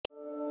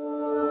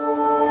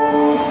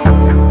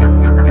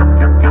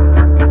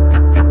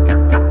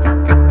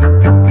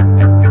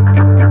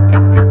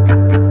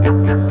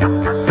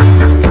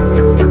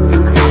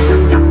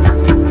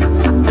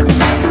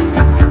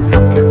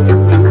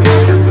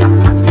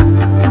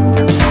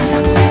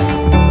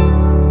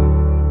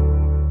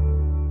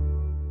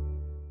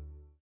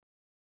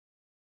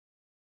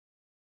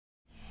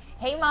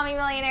Mommy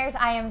Millionaires.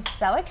 I am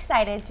so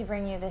excited to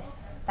bring you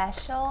this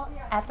special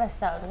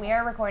episode. We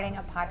are recording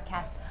a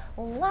podcast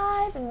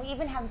live, and we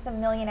even have some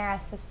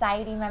Millionaire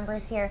Society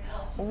members here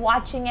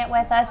watching it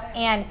with us.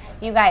 And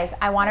you guys,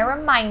 I want to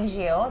remind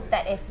you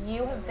that if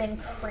you have been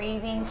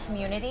craving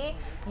community,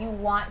 you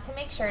want to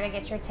make sure to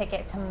get your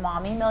ticket to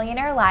Mommy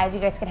Millionaire Live. You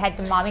guys could head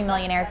to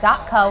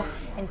mommymillionaire.co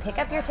and pick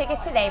up your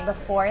tickets today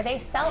before they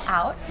sell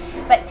out.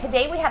 But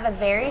today we have a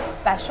very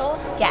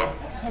special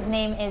guest. His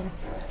name is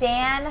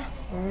Dan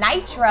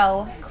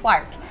Nitro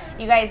Clark.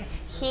 You guys,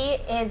 he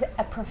is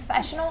a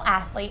professional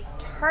athlete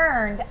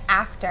turned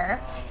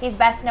actor. He's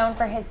best known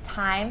for his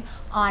time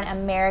on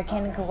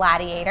American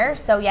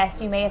Gladiators. So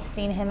yes, you may have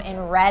seen him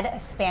in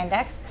red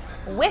spandex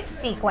with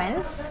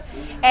sequins.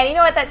 And you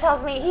know what that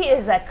tells me? He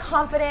is a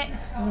confident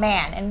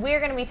man. And we're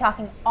going to be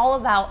talking all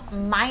about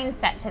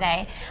mindset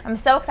today. I'm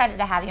so excited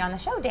to have you on the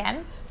show,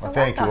 Dan. So well,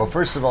 thank you. Well,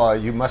 first of all,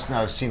 you must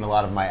not have seen a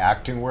lot of my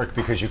acting work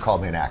because you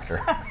called me an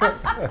actor.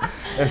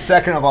 And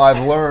second of all,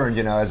 I've learned,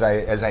 you know, as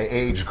I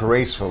age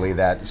gracefully,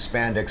 that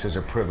spandex is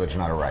a privilege,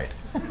 not a right.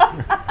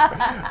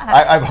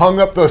 I've hung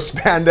up those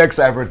spandex,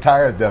 I've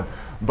retired them,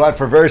 but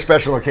for very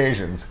special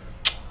occasions,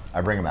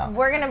 I bring them out.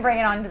 We're going to bring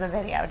it onto the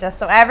video just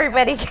so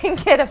everybody can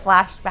get a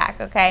flashback,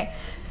 okay?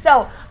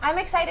 So I'm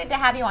excited to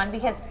have you on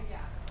because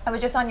I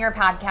was just on your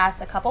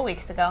podcast a couple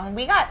weeks ago, and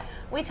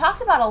we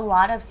talked about a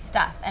lot of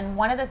stuff. And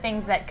one of the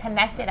things that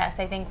connected us,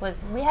 I think,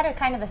 was we had a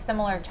kind of a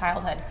similar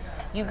childhood.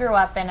 You grew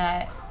up in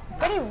a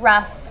pretty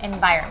rough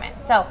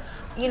environment. So,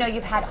 you know,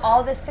 you've had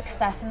all this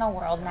success in the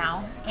world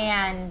now,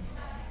 and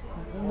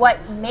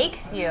what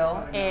makes you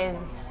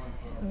is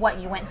what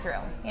you went through,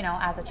 you know,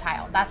 as a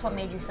child. That's what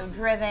made you so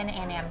driven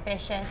and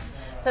ambitious.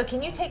 So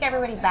can you take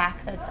everybody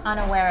back that's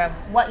unaware of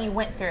what you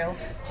went through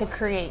to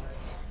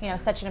create, you know,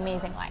 such an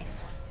amazing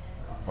life?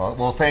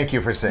 Well, thank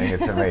you for saying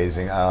it's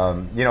amazing.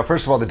 You know,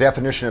 first of all, the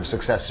definition of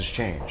success has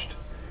changed.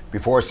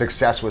 Before,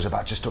 success was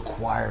about just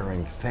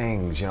acquiring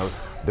things, you know,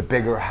 the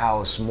bigger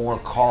house, more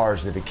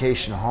cars, the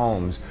vacation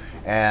homes,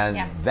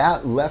 and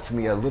that left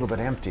me a little bit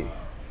empty.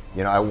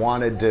 You know, I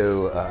wanted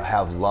to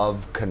have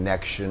love,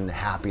 connection,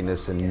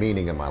 happiness, and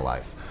meaning in my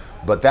life.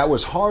 But that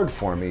was hard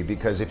for me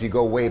because if you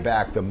go way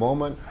back, the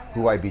moment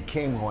who I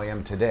became who I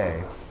am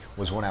today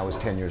was when I was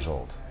 10 years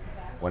old.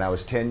 When I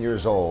was 10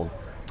 years old,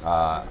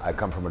 I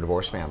come from a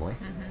divorced family.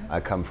 I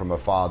come from a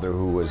father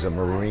who was a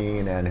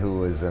Marine and who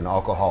was an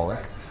alcoholic,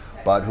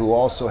 but who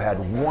also had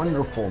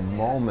wonderful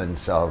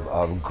moments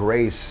of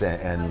grace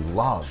and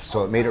love.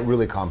 So it made it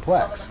really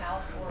complex.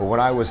 But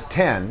when I was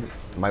 10,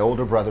 my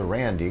older brother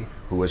Randy,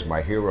 who was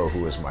my hero,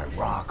 who was my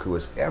rock, who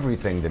was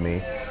everything to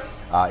me,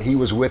 he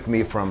was with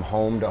me from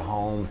home to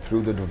home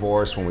through the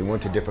divorce when we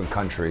went to different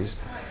countries.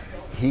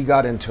 He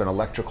got into an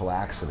electrical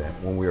accident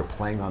when we were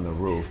playing on the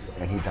roof,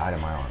 and he died in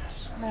my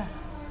arms.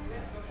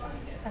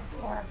 That's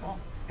horrible.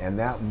 And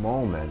that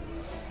moment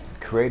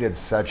created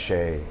such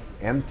a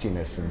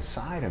emptiness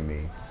inside of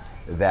me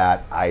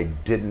that I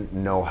didn't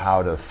know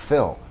how to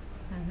fill.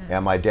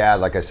 And my dad,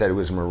 like I said, he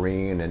was a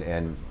Marine,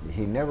 and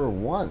he never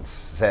once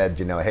said,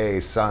 you know, hey,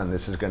 son,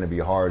 this is going to be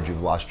hard.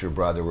 You've lost your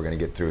brother. We're going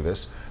to get through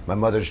this. My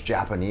mother's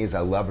Japanese.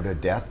 I love her to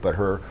death, but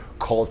her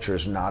culture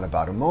is not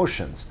about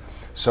emotions.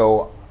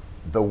 So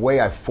the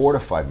way I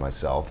fortified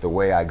myself, the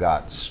way I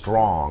got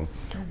strong,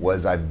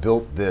 was I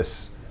built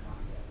this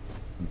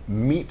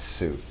meat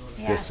suit,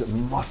 this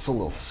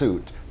muscle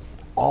suit,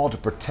 all to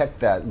protect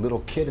that little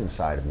kid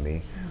inside of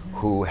me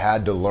who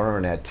had to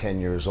learn at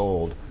 10 years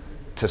old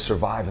to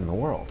survive in the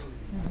world.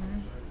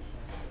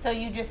 So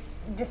you just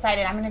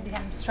decided, I'm going to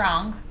become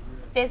strong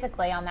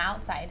physically on the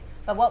outside,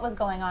 but what was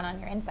going on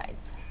your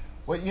insides?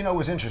 Well, you know, it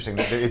was interesting.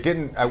 It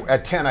didn't,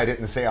 at 10, I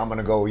didn't say I'm going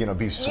to go, you know,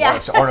 be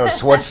Arnold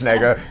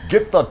Schwarzenegger,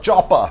 get the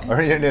chopper, or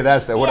any of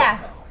that stuff.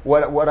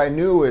 What I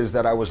knew is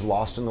that I was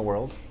lost in the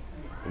world,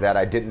 that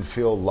I didn't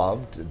feel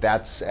loved.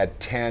 That's at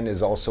 10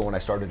 is also when I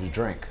started to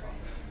drink.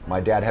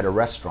 My dad had a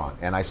restaurant,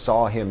 and I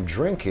saw him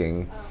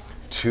drinking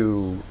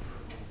to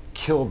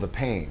kill the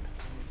pain.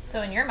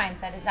 So in your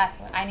mindset is that's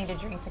what I need to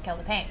drink to kill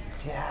the pain.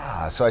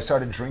 Yeah, so I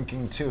started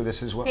drinking too.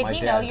 This is what my dad does.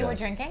 Did he know you were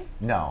drinking?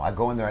 No, I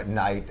go in there at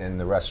night in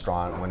the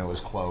restaurant when it was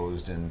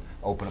closed and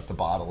open up the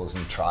bottles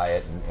and try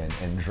it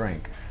and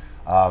drink.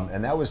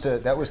 And that was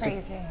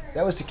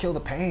to kill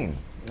the pain.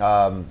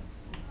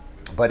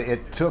 But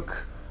it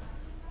took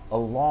a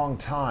long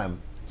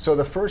time. So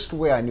the first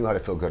way I knew how to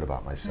feel good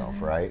about myself,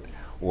 right,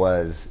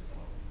 was,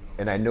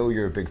 and I know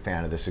you're a big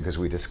fan of this because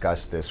we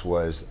discussed this,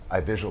 was I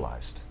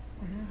visualized.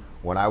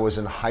 When I was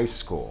in high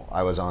school,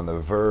 I was on the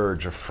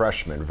verge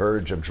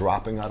of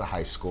dropping out of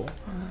high school.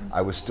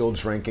 I was still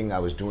drinking, I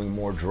was doing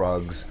more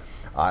drugs,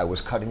 I was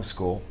cutting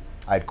school.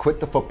 I'd quit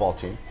the football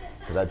team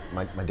because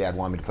my dad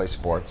wanted me to play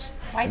sports.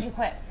 Why'd you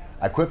quit?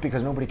 I quit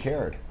because nobody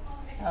cared.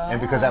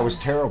 And because I was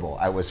terrible.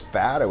 I was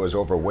fat, I was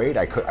overweight,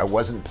 I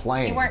wasn't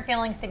playing. You weren't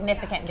feeling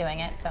significant doing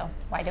it, so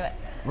why do it?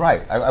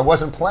 Right, I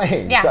wasn't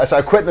playing. So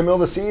I quit in the middle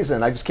of the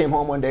season. I just came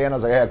home one day and I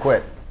was like, hey, I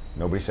quit.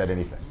 Nobody said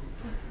anything.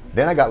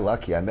 Then I got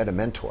lucky, I met a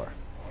mentor.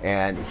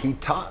 And he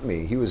taught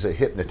me. He was a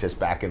hypnotist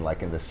back in the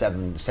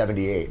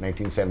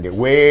 1978,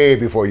 way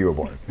before you were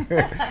born.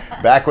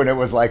 Back when it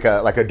was like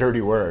a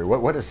dirty word.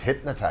 What is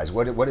hypnotize?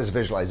 What is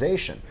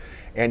visualization?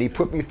 And he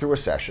put me through a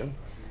session,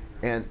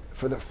 and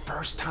for the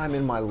first time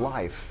in my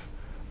life,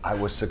 I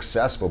was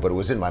successful, but it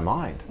was in my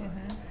mind.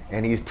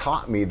 And he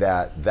taught me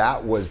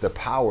that was the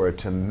power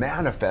to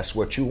manifest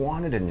what you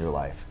wanted in your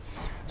life.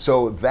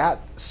 So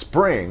that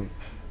spring,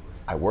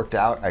 I worked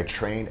out, I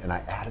trained, and I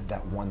added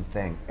that one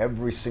thing.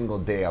 Every single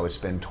day I would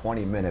spend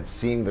 20 minutes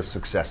seeing the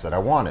success that I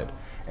wanted.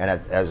 And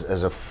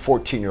as a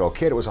 14-year-old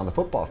kid, it was on the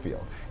football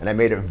field. And I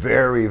made it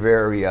very,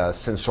 very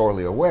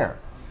sensorially aware.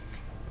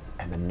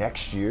 And the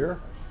next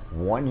year,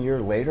 1 year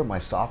later, my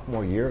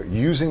sophomore year,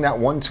 using that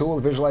one tool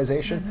of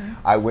visualization,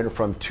 I went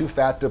from too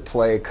fat to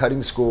play,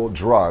 cutting school,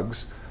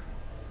 drugs,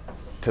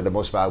 to the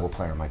most valuable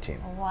player on my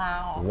team.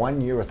 Wow.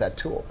 1 year with that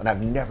tool, and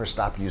I've never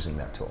stopped using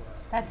that tool.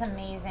 That's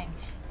amazing.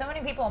 So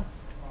many people,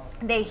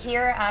 they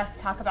hear us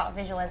talk about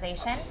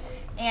visualization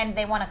and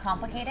they want to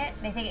complicate it.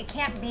 They think it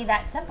can't be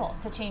that simple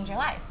to change your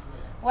life.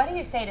 What do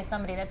you say to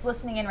somebody that's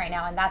listening in right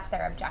now and that's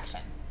their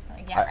objection?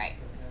 Like, yeah, right.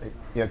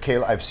 You know,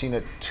 Cayla, I've seen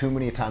it too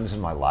many times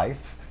in my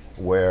life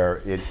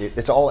where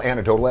it's all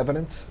anecdotal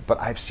evidence, but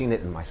I've seen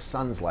it in my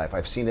son's life.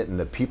 I've seen it in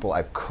the people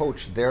I've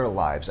coached their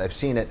lives. I've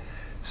seen it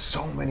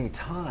so many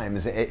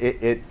times.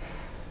 It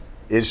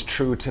is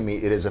true to me.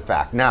 It is a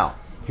fact. Now,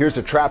 here's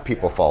the trap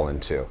people fall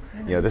into.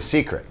 You know, the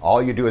secret.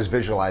 All you do is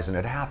visualize and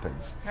it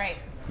happens. Right.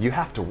 You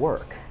have to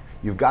work.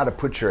 You've got to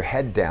put your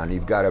head down.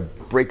 You've got to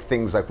break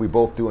things like we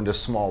both do into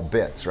small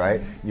bits, right?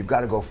 You've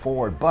got to go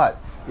forward,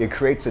 but it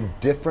creates a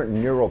different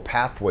neural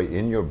pathway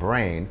in your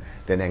brain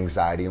than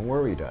anxiety and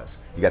worry does.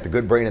 You got the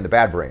good brain and the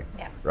bad brain,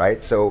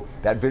 right? So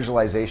that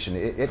visualization,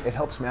 it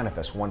helps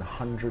manifest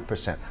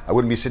 100%. I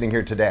wouldn't be sitting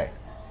here today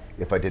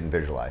if I didn't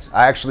visualize.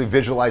 I actually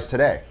visualized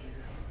today.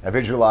 I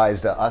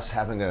visualized us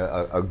having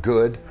a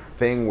good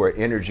thing where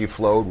energy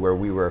flowed, where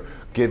we were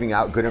giving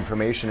out good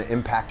information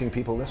and impacting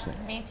people listening.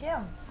 Me too.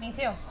 Me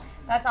too.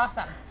 That's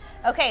awesome.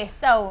 Okay,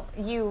 so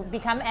you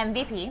become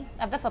MVP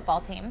of the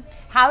football team.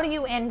 How do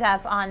you end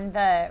up on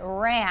the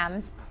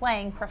Rams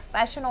playing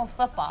professional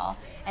football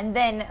and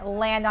then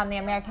land on the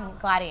American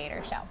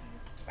Gladiators show?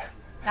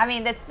 I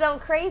mean, that's so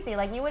crazy.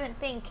 Like, you wouldn't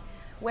think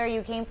where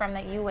you came from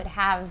that you would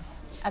have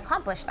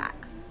accomplished that.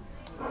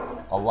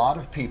 A lot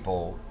of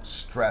people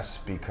stress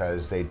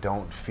because they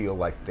don't feel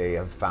like they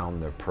have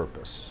found their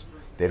purpose.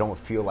 They don't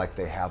feel like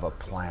they have a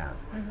plan.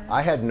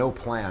 I had no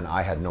plan,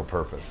 I had no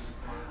purpose.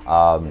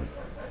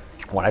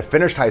 When I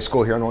finished high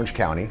school here in Orange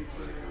County,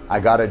 I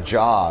got a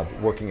job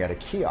working at a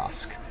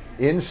kiosk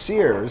in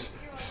Sears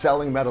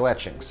selling metal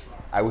etchings.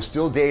 I was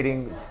still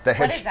dating the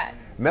head. What is that?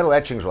 Metal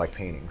etchings were like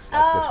paintings,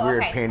 like this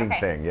weird painting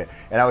thing. Yeah.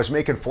 And I was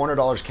making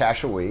 $400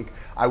 cash a week.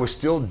 I was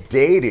still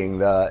dating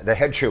the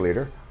head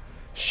cheerleader.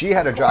 She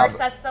had a job. Of course,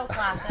 that's so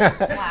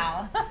classic.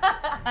 Wow.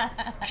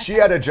 She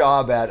had a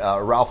job at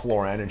Ralph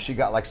Lauren, and she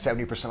got like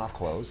 70% off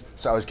clothes.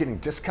 So I was getting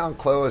discount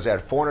clothes. I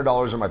had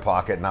 $400 in my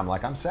pocket, and I'm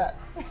like, I'm set.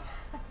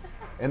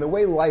 And the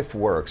way life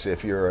works,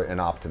 if you're an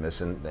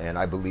optimist, and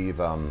I believe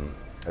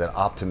that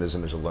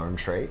optimism is a learned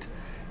trait,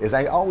 is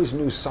I always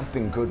knew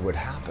something good would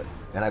happen,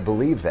 and I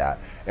believe that.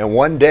 And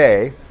one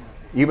day,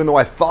 even though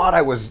I thought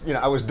I was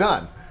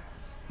done,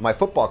 my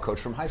football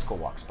coach from high school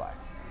walks by,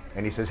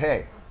 and he says,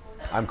 "Hey,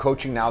 I'm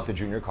coaching now at the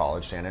junior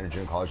college, Santa Ana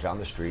Junior College down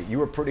the street. You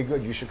were pretty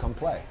good. You should come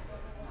play."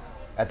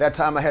 At that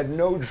time, I had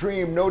no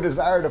dream, no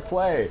desire to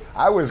play.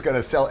 I was going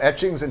to sell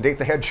etchings and date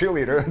the head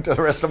cheerleader until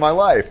the rest of my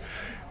life.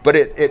 But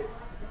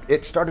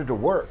it started to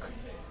work.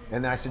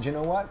 And then I said, you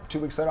know what? 2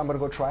 weeks later, I'm going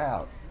to go try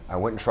out. I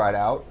went and tried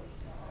out,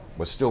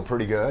 was still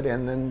pretty good,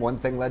 and then one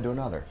thing led to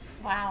another.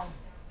 Wow.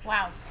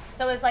 Wow.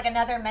 So it was like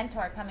another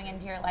mentor coming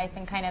into your life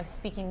and kind of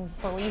speaking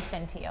belief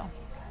into you.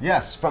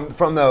 Yes,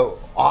 from the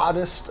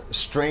oddest,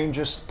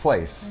 strangest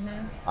place.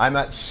 I'm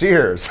at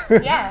Sears,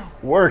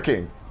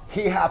 working.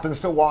 He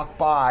happens to walk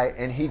by,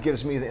 and he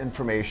gives me the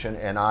information,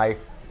 and I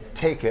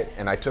take it,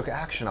 and I took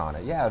action on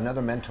it. Yeah,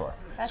 another mentor.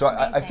 That's so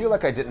amazing. I feel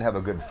like I didn't have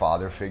a good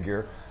father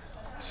figure.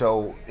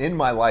 So in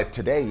my life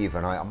today,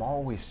 even, I'm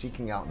always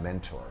seeking out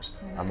mentors.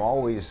 I'm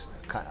always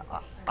kind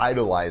of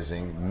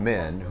idolizing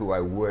men who I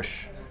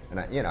wish,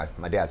 and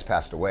my dad's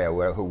passed away,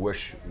 who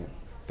wish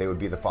they would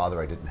be the father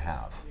I didn't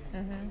have.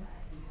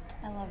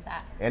 I love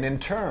that. And in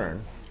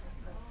turn,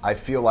 I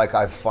feel like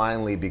I've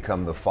finally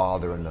become the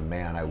father and the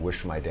man I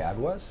wish my dad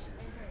was,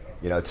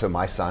 to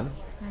my son.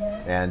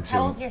 And to,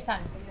 How old's your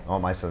son? Oh,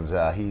 my son's,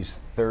 he's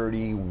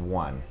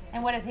 31.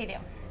 And what does he do?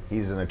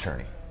 He's an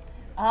attorney.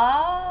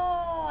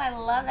 Oh, I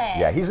love it.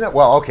 Yeah, he's not,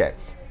 well, okay.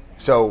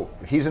 So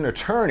he's an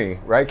attorney,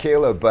 right,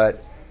 Cayla?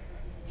 But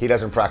he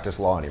doesn't practice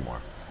law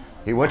anymore.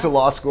 He went to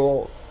law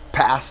school,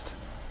 passed,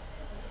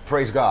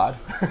 praise God.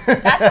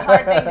 That's a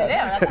hard thing to do.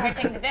 That's a hard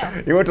thing to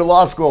do. He went to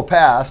law school,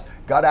 passed,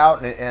 got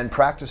out and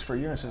practiced for a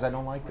year and says, I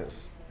don't like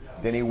this.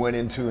 Then he went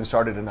into and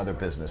started another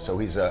business. So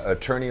he's an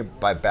attorney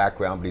by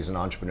background, but he's an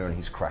entrepreneur and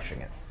he's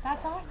crushing it.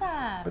 That's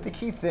awesome. But the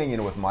key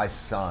thing, with my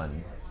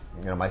son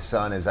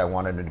is I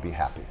wanted him to be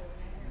happy.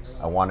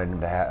 I wanted him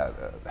to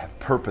have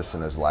purpose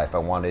in his life. I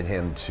wanted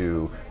him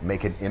to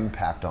make an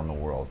impact on the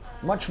world,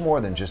 much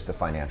more than just the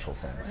financial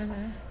things.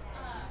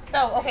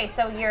 So, okay,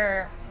 so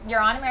you're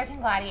on American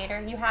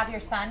Gladiator. You have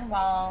your son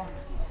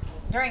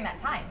during that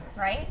time,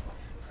 right?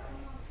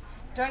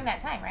 During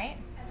that time, right?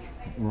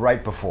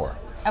 Right before.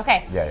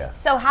 Okay. Yeah.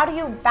 So how do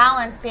you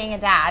balance being a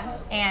dad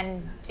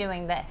and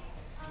doing this?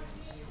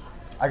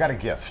 I got a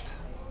gift.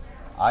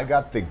 I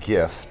got the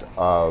gift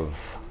of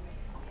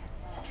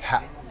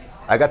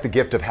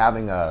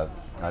having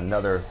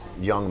another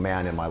young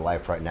man in my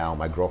life right now.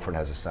 My girlfriend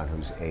has a son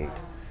who's 8.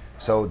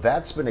 So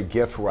that's been a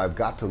gift where I've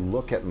got to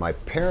look at my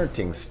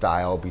parenting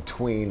style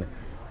between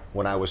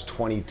when I was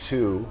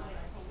 22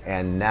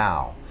 and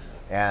now.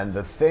 And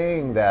the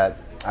thing that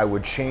I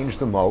would change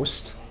the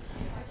most,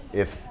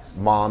 if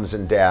moms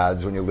and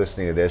dads, when you're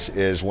listening to this,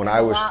 is when There's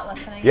a lot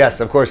listening. Yes,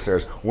 of course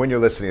there's. When you're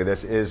listening to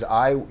this, is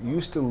I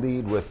used to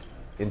lead with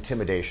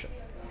intimidation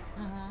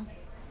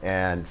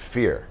and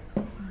fear.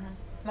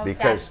 Most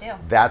Because dads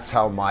do. that's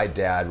how my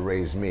dad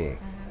raised me.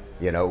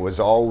 You know, it was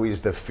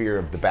always the fear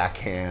of the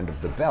backhand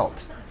of the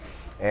belt.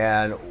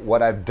 And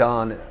what I've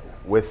done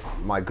with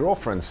my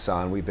girlfriend's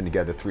son, we've been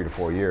together 3 to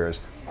 4 years,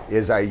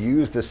 is I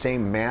use the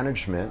same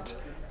management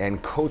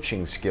and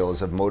coaching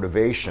skills of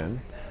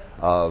motivation,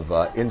 of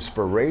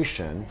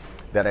inspiration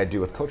that I do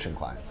with coaching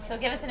clients. So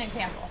give us an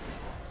example.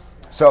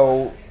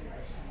 So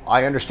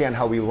I understand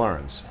how he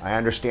learns. I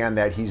understand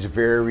that he's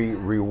very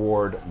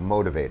reward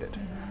motivated.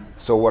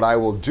 So what I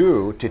will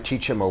do to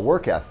teach him a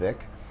work ethic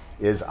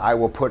is I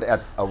will put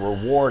a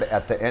reward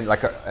at the end,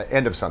 like an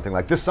end of something.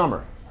 Like this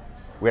summer,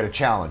 we had a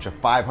challenge, a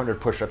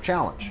 500 push-up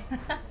challenge.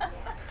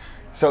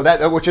 So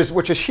which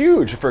is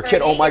huge for a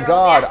kid. Oh my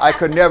God, I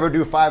could never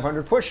do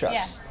 500 push-ups.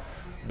 Yeah.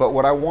 But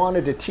what I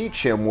wanted to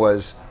teach him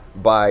was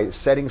by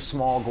setting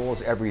small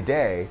goals every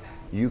day,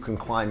 you can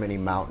climb any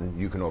mountain,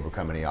 you can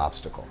overcome any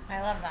obstacle.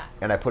 I love that.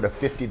 And I put a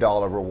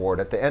 $50 reward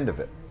at the end of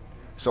it.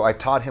 So I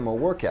taught him a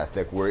work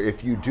ethic where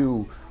if you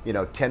do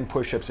 10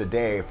 push-ups a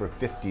day for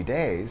 50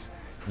 days,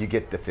 you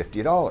get the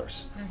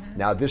 $50.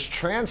 Now this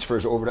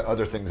transfers over to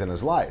other things in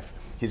his life.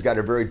 He's got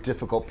a very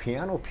difficult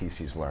piano piece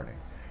he's learning.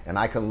 And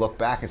I can look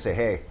back and say,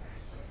 hey,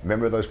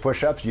 remember those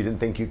push-ups? You didn't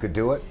think you could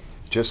do it?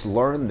 Just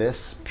learn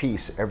this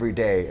piece every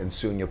day and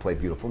soon you'll play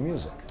beautiful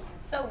music.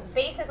 So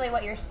basically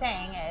what you're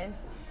saying is,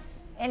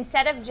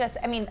 instead of just,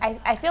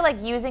 I feel like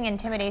using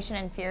intimidation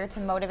and fear to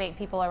motivate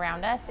people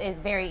around us is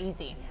very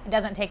easy. It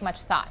doesn't take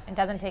much thought. It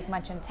doesn't take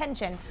much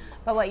intention.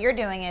 But what you're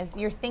doing is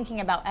you're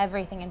thinking about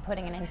everything and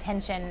putting an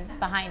intention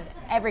behind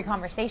every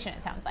conversation,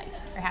 it sounds like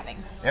you're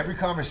having. Every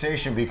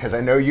conversation, because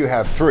I know you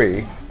have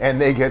 3, and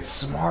they get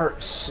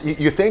smart.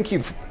 You think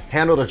you've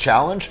handled a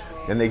challenge,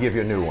 and they give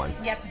you a new one.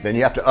 Yep. Then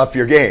you have to up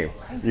your game.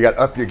 You got to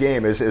up your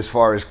game as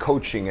far as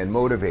coaching and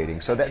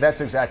motivating. So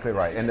that's exactly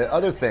right. And the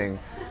other thing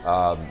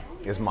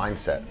is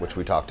mindset, which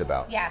we talked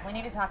about. Yeah, we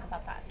need to talk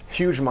about that.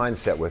 Huge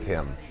mindset with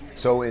him.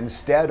 So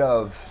instead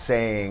of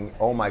saying,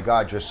 oh my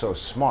God, you're so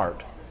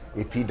smart,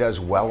 if he does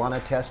well on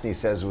a test and he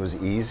says it was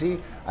easy,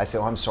 I say,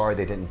 oh, I'm sorry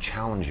they didn't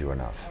challenge you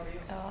enough.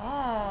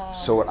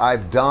 Oh. So what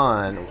I've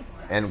done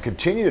and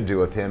continue to do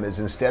with him is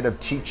instead of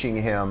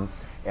teaching him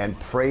and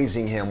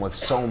praising him with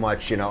so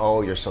much,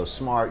 oh, you're so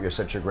smart, you're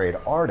such a great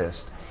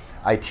artist,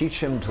 I teach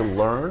him to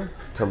learn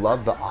to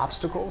love the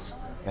obstacles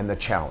and the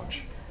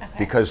challenge. Okay.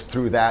 Because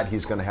through that,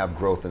 he's going to have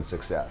growth and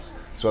success.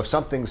 So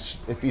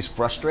if he's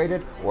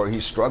frustrated or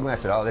he's struggling, I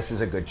said, oh, this is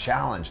a good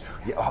challenge.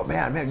 Yeah, oh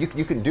man,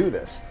 you can do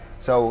this.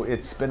 So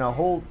it's been a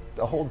whole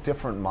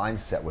different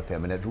mindset with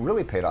him, and it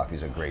really paid off.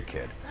 He's a great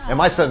kid. Oh, and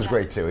my son's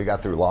great too. He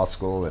got through law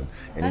school and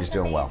he's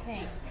doing well.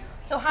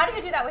 So how do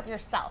you do that with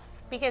yourself?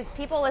 Because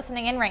people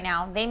listening in right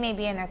now, they may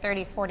be in their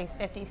 30s, 40s,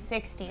 50s,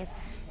 60s.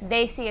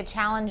 They see a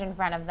challenge in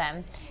front of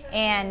them,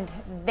 and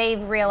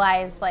they've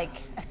realized, like,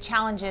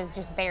 challenges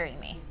just bury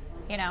me,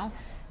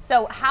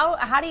 So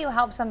how do you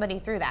help somebody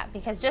through that?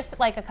 Because just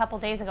like a couple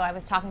days ago, I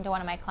was talking to one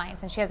of my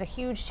clients, and she has a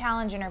huge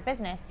challenge in her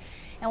business.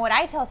 And what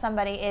I tell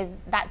somebody is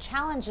that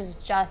challenge is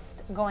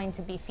just going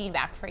to be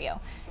feedback for you,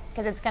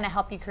 because it's going to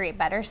help you create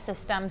better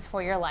systems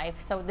for your life,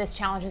 so this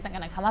challenge isn't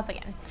going to come up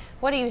again.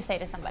 What do you say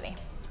to somebody?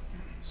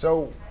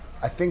 So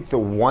I think the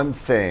one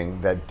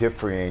thing that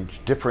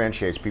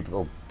differentiates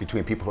people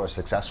between people who are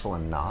successful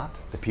and not,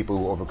 the people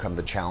who overcome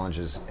the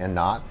challenges and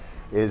not,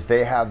 is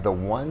they have the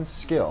one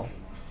skill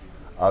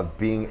of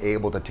being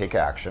able to take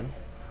action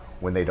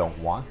when they don't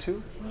want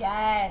to.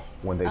 Yes.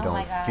 When they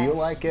don't feel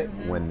like it,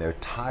 when they're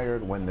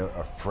tired, when they're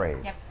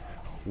afraid. Yep.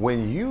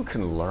 When you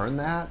can learn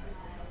that,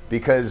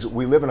 because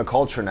we live in a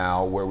culture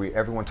now where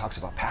everyone talks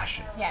about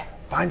passion. Yes.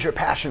 Find your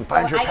passion,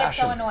 find your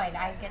passion. I get so annoyed.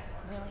 I get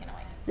really annoyed.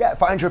 Yeah,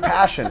 find your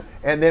passion.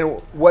 And then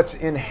what's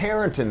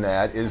inherent in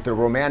that is the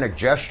romantic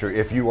gesture.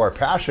 If you are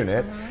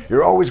passionate,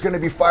 you're always going to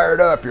be fired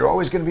up. You're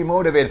always going to be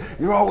motivated.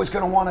 You're always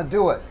going to want to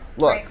do it.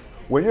 Look,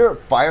 when you're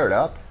fired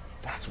up,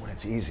 that's when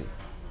it's easy.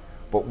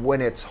 But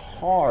when it's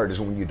hard is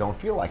when you don't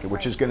feel like it,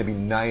 which is going to be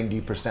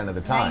 90% of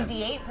the time.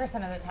 98%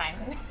 of the time.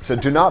 So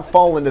do not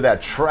fall into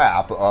that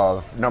trap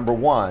of, number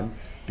one,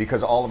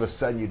 because all of a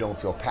sudden you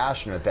don't feel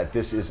passionate that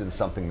this isn't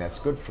something that's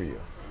good for you.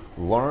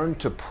 Learn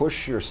to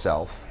push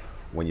yourself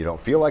when you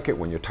don't feel like it,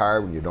 when you're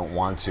tired, when you don't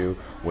want to,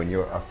 when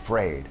you're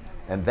afraid.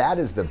 And that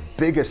is the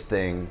biggest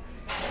thing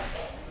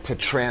to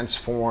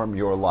transform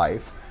your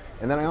life.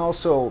 And then I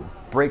also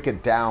break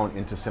it down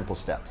into simple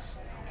steps.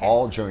 Okay.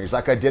 All journeys,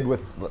 like I did with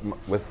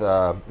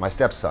my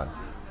stepson.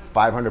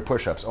 500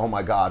 push-ups. Oh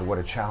my God, what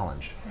a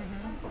challenge.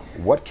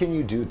 Mm-hmm. What can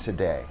you do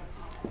today?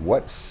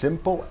 What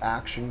simple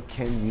action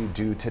can you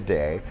do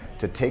today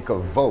to take a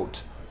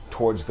vote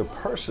towards the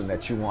person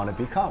that you want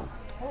to become?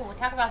 Oh,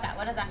 talk about that.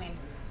 What does that mean?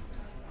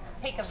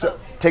 Take a vote.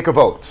 Take a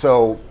vote.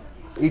 So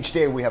each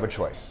day we have a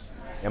choice.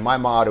 And my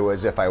motto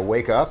is, if I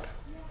wake up,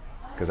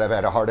 because I've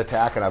had a heart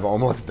attack and I've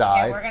almost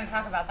died. Yeah, we're going to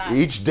talk about that.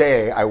 Each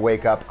day I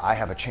wake up, I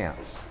have a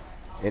chance.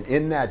 And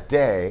in that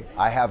day,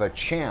 I have a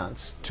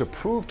chance to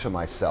prove to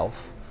myself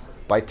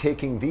by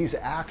taking these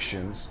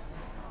actions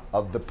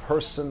of the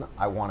person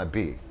I want to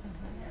be.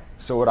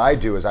 So what I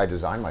do is I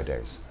design my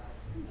days.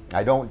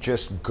 I don't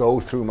just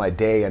go through my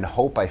day and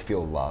hope I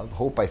feel love,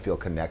 hope I feel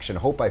connection,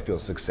 hope I feel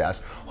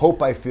success,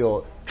 hope I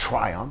feel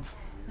triumph.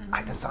 Mm-hmm.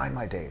 I design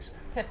my days.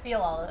 To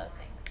feel all of those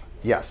things.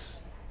 Yes.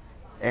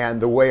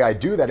 And the way I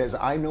do that is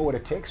I know what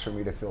it takes for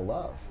me to feel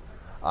love.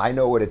 I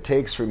know what it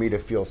takes for me to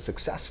feel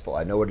successful.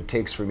 I know what it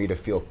takes for me to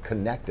feel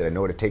connected. I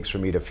know what it takes for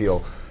me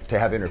to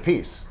have inner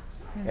peace.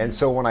 Mm-hmm. And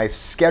so when I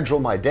schedule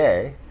my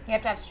day, you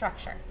have to have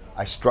structure.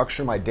 I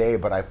structure my day,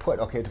 but I put,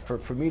 okay,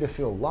 for me to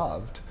feel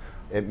loved,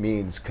 it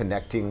means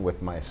connecting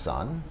with my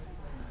son,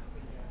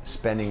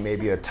 spending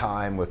maybe a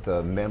time with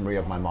the memory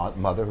of my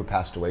mother who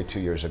passed away 2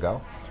 years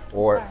ago,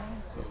 or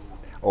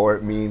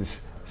it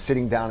means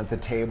sitting down at the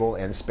table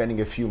and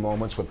spending a few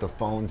moments with the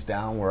phones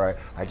down where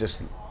I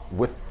just,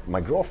 with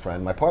my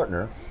girlfriend, my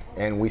partner,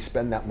 and we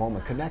spend that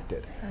moment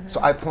connected. Mm-hmm. So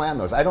I plan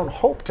those. I don't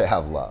hope to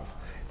have love.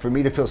 For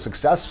me to feel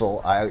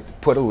successful, I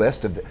put a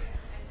list of,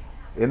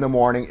 in the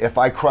morning, if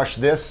I crush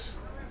this,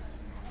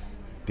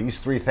 these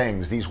 3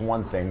 things, these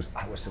 1 things,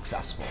 I was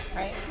successful.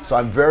 Right. So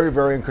I'm very,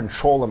 very in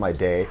control of my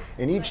day.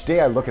 And each day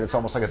I look at it's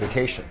almost like a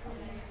vacation.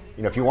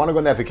 You know, if you want to go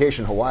on that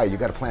vacation in Hawaii, you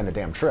got to plan the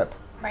damn trip.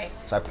 Right.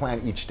 So I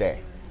plan each day.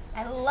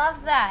 I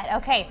love that.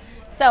 Okay,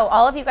 so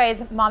all of you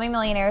guys, mommy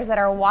millionaires that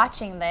are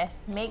watching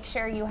this, make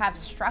sure you have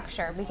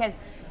structure, because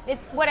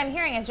what I'm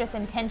hearing is just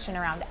intention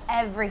around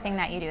everything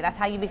that you do. That's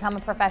how you become a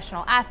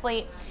professional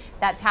athlete.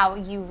 That's how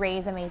you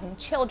raise amazing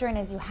children,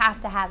 is you have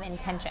to have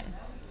intention.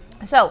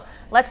 So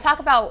let's talk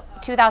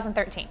about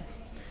 2013.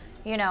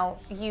 You know,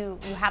 you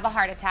have a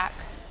heart attack.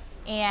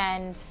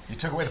 And you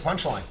took away the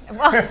punchline.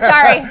 Well,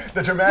 sorry.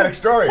 The dramatic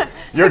story.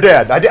 You're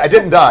dead. I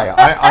didn't die.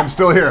 I'm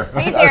still here.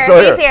 He's I'm here.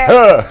 still He's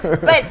here.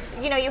 But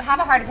you know, you have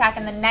a heart attack,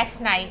 and the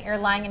next night you're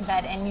lying in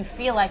bed and you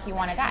feel like you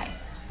want to die.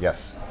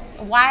 Yes.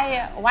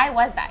 Why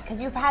was that? Because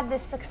you've had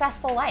this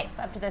successful life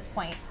up to this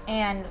point,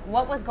 and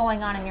what was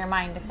going on in your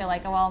mind to feel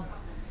like, oh, well,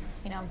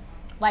 you know,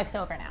 life's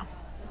over now?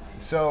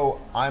 So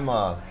I'm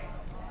a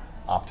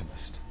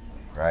optimist.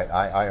 Right,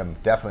 I am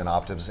definitely an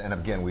optimist, and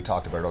again, we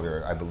talked about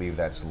earlier, I believe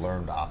that's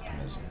learned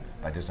optimism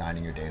by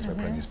designing your days, by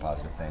putting these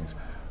positive things.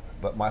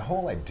 But my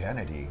whole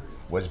identity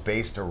was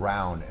based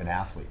around an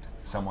athlete,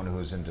 someone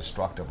who's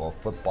indestructible,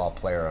 football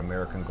player,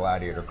 American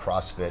Gladiator,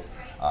 CrossFit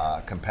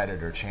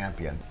competitor,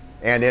 champion.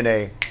 And in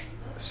a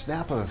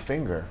snap of a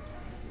finger,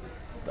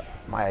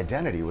 my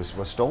identity was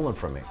stolen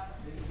from me.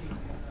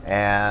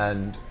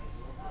 And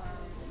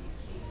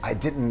I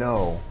didn't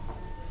know,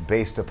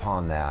 based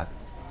upon that,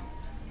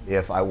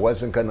 if I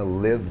wasn't going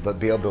to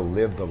be able to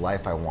live the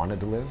life I wanted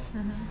to live,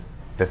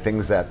 the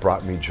things that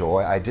brought me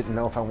joy, I didn't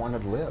know if I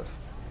wanted to live.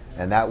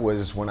 And that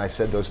was when I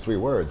said those 3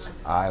 words,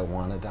 I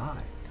want to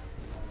die.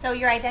 So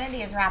your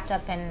identity is wrapped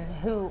up in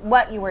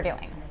what you were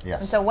doing.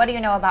 Yes. And so what do you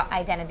know about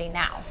identity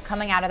now,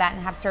 coming out of that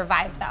and have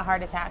survived that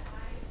heart attack?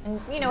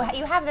 And you know,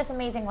 you have this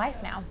amazing life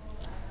now.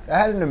 I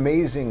had an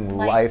amazing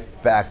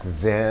life back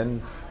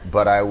then,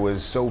 but I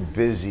was so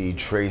busy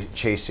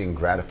chasing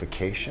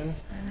gratification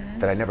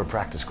that I never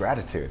practiced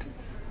gratitude.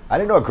 I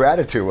didn't know what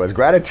gratitude was.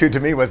 Gratitude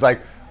to me was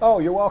like, oh,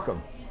 you're welcome.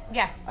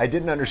 Yeah. I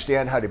didn't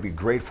understand how to be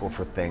grateful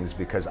for things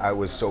because I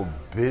was so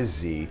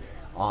busy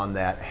on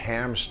that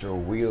hamster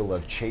wheel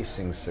of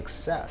chasing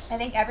success. I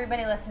think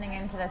everybody listening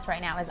into this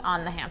right now is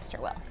on the hamster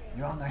wheel.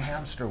 You're on the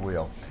hamster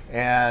wheel.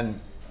 And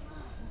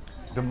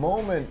the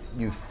moment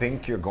you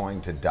think you're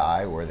going to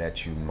die, or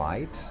that you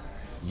might,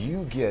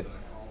 you get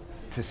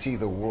to see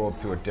the world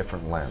through a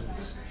different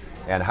lens.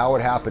 And how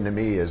it happened to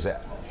me is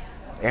that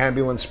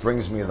ambulance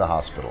brings me to the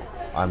hospital.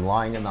 I'm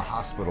lying in the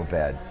hospital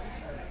bed,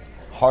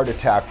 heart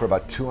attack for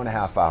about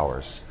 2.5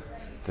 hours.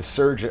 The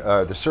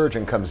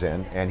surgeon comes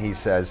in and he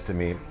says to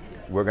me,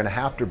 we're going to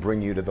have to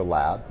bring you to the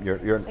lab.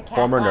 You're a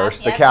former nurse,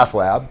 the cath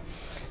lab,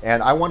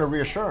 and I want a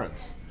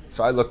reassurance.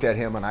 So I looked at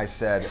him and I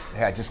said,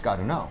 hey, I just got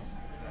to know,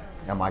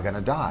 am I going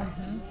to die?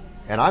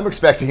 And I'm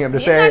expecting him to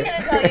say, He's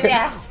not going to tell you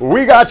yes.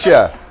 We got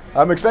you.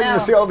 I'm expecting to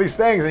see all these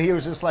things. And he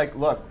was just like,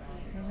 look,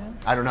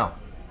 I don't know.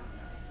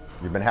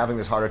 You've been having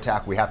this heart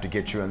attack. We have to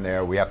get you in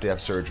there. We have to have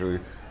surgery.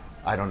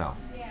 I don't know.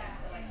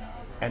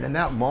 And in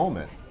that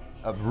moment,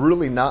 of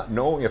really not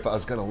knowing if I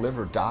was going to live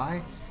or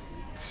die,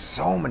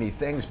 so many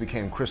things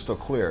became crystal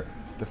clear.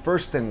 The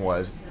first thing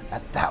was,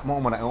 at that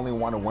moment, I only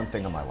wanted one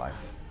thing in my life.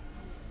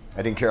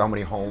 I didn't care how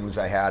many homes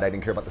I had. I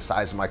didn't care about the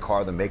size of my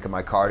car, the make of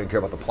my car. I didn't care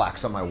about the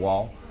plaques on my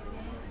wall.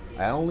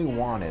 I only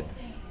wanted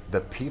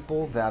the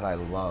people that I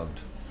loved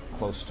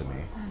close to me,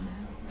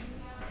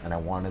 and I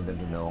wanted them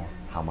to know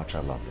how much I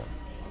loved them.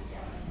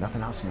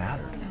 Nothing else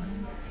mattered.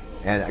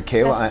 And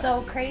Cayla, that's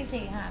so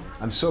crazy, huh?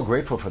 I'm so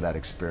grateful for that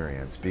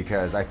experience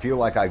because I feel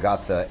like I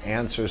got the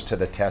answers to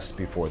the test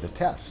before the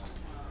test.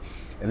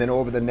 And then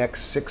over the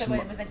next 6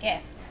 months, it was a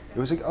gift. It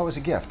was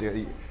a gift.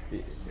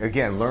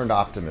 Again, learned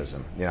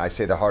optimism. You know, I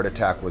say the heart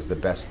attack was the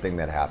best thing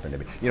that happened to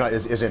me. You know,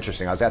 it's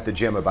interesting. I was at the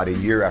gym about a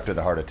year after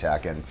the heart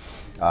attack, and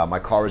my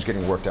car was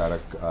getting worked out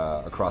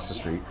across the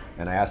street,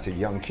 and I asked a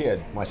young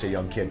kid, when I say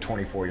young kid,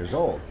 24 years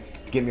old,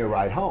 to give me a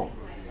ride home.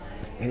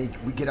 And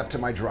we get up to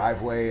my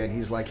driveway, and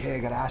he's like, "Hey, I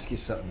gotta ask you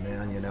something,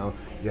 man. You know,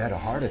 you had a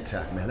heart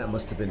attack, man. That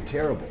must have been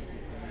terrible."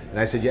 And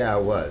I said, "Yeah,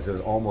 it was. It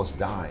was almost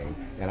dying."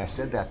 And I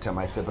said that to him.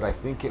 I said, "But I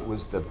think it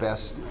was the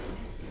best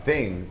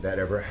thing that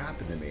ever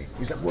happened to me."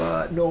 He's like,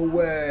 "What? No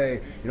way.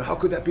 You know, how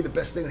could that be the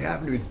best thing that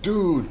happened to me?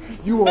 Dude,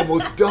 you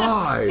almost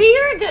died." See,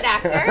 you're a good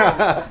actor.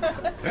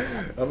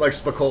 I'm like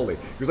Spicoli.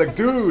 He was like,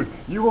 "Dude,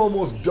 you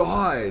almost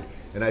died."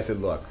 And I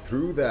said, "Look,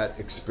 through that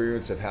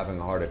experience of having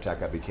a heart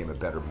attack, I became a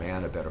better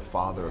man, a better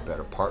father, a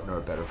better partner,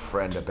 a better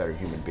friend, a better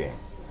human being.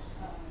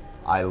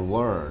 I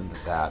learned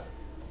that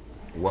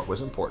what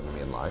was important to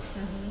me in life.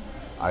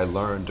 I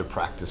learned to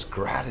practice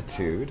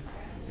gratitude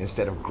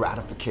instead of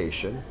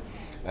gratification.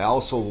 I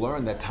also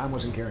learned that time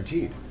wasn't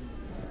guaranteed.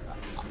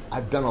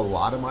 I've done a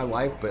lot in my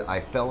life, but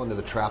I fell into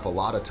the trap a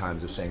lot of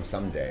times of saying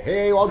someday.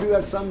 Hey, I'll do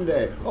that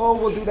someday. Oh,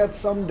 we'll do that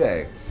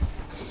someday.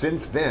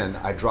 Since then,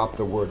 I dropped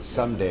the word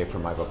someday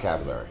from my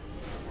vocabulary.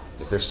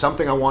 If there's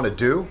something I want to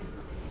do,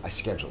 I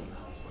schedule it.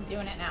 I'm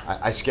doing it now.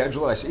 I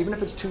schedule it. Even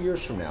if it's 2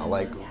 years from now.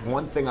 Like,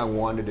 one thing I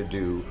wanted to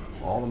do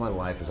all of my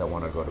life is I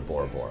want to go to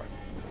Bora Bora.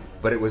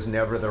 But it was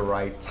never the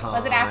right time.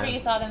 Was it after you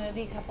saw the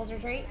movie Couples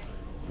Retreat?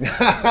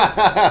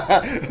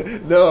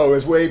 No, it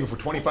was way before,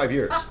 25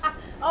 years.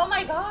 Oh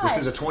my God. This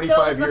is a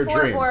 25-year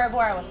before dream. Bora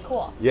Bora was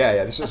cool.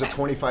 Yeah, this was a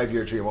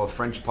 25-year dream. Well,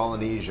 French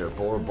Polynesia,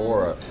 Bora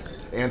Bora.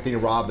 Anthony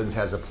Robbins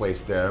has a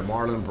place there.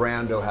 Marlon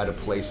Brando had a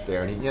place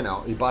there,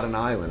 and he bought an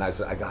island. I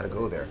said, I got to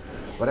go there.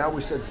 But I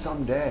always said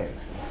someday.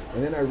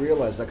 And then I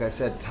realized, like I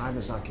said, time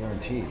is not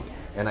guaranteed.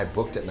 And I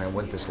booked it, and I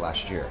went this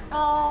last year.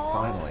 Oh,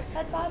 finally.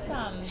 That's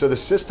awesome. So the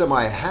system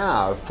I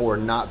have for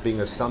not being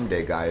a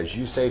someday guy is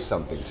you say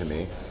something to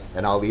me,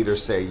 and I'll either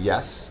say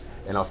yes,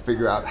 and I'll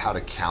figure out how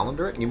to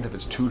calendar it, even if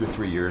it's 2 to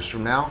 3 years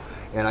from now.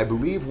 And I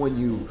believe when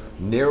you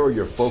narrow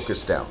your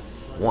focus down,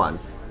 one,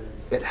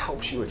 it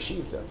helps you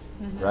achieve them,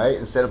 right?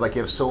 Instead of like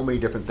you have so many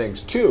different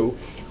things. Two,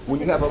 when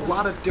you have a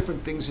lot of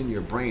different things in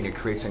your brain, it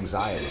creates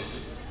anxiety,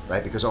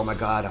 right? Because, oh my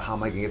God, how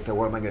am I gonna get there?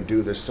 What am I gonna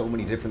do? There's so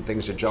many different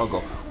things to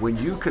juggle. When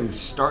you can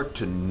start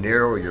to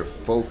narrow your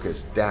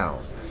focus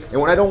down, and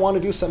when I don't want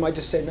to do something, I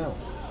just say no.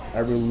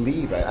 I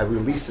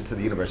release it to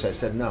the universe. I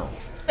said no.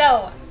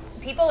 So,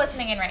 people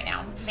listening in right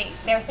now,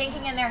 they're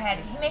thinking in their head,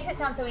 he makes it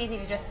sound so easy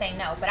to just say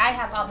no, but I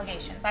have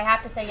obligations. I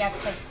have to say yes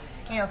because,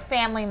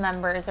 family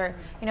members or,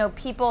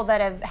 people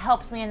that have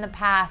helped me in the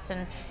past,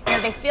 and,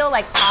 they feel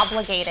like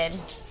obligated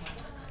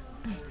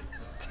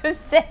to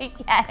say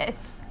yes.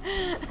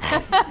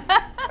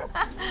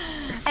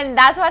 And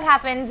that's what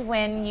happens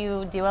when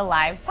you do a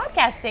live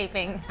podcast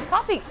taping.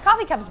 Coffee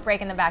cups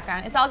break in the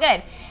background. It's all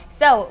good.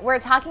 So we're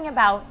talking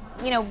about,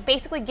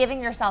 basically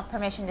giving yourself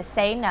permission to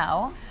say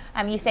no.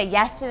 You say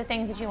yes to the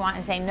things that you want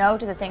and say no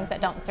to the things that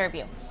don't serve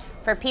you.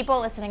 For people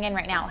listening in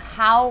right now,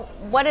 how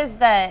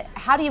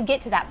do you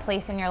get to that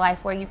place in your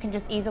life where you can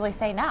just easily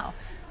say no?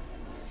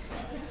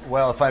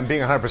 Well, if I'm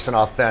being 100%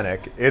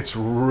 authentic, it's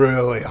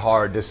really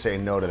hard to say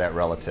no to that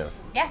relative.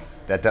 Yeah.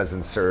 That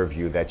doesn't serve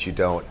you, that you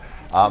don't.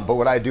 But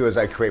what I do is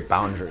I create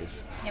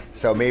boundaries. Yep.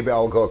 So maybe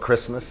I'll go at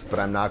Christmas, but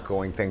I'm not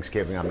going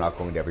Thanksgiving, I'm not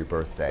going to every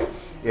birthday.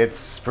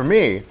 For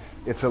me,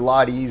 it's a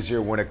lot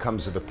easier when it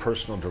comes to the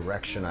personal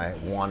direction I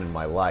want in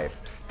my life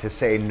to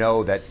say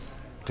no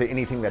to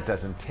anything that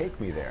doesn't take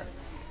me there.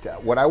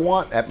 What I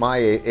want at my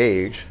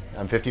age,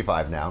 I'm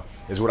 55 now,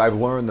 is what I've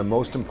learned the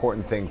most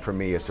important thing for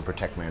me is to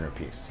protect my inner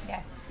peace.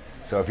 Yes.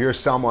 So if you're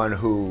someone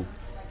who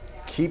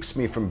keeps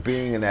me from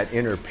being in that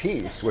inner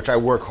peace, which I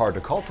work hard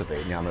to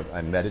cultivate.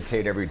 I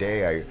meditate every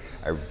day,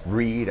 I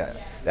read,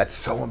 that's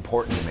so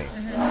important to me.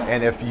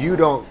 And if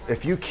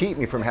you keep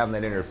me from having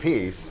that inner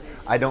peace,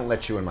 I don't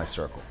let you in my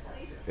circle.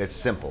 It's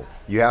simple.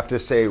 You have to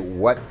say,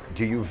 what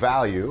do you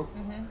value?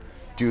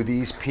 Do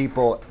these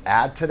people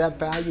add to that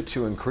value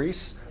to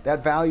increase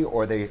that value,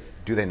 or do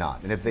they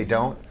not? And if they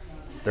don't,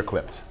 they're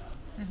clipped.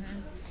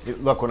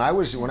 Look, when I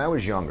was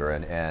younger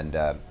and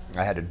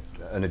I had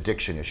an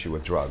addiction issue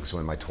with drugs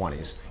in my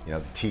 20s,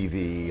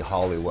 TV,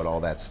 Hollywood,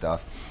 all that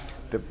stuff.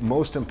 The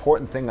most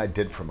important thing I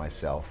did for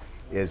myself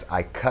is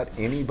I cut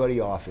anybody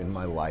off in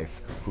my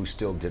life who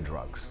still did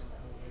drugs.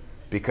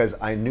 Because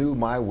I knew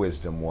my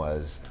wisdom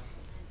was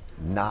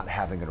not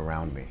having it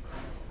around me.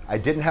 I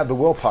didn't have the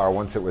willpower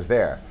once it was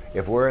there.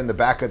 If we're in the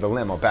back of the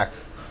limo, back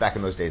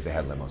in those days they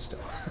had limos still.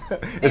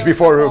 It's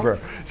before Uber.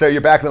 So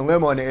you're back in the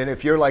limo, and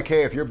if you're like,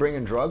 hey, if you're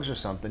bringing drugs or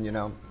something, you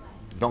know,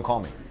 don't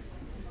call me.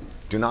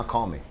 Do not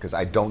call me, because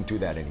I don't do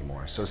that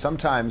anymore. So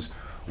sometimes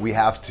we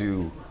have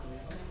to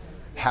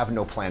have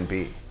no plan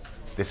B.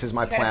 This is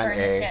my plan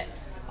A.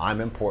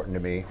 I'm important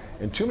to me.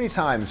 And too many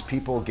times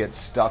people get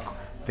stuck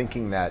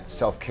thinking that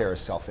self-care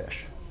is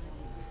selfish.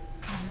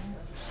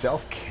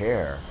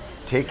 Self-care,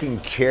 taking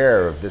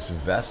care of this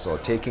vessel,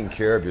 taking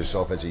care of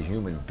yourself as a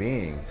human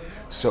being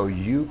so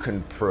you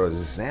can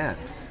present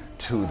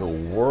to the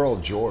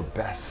world your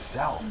best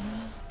self.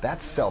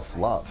 That's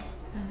self-love,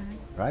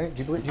 right?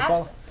 Do you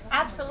follow?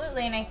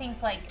 Absolutely, and I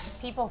think like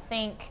people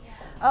think,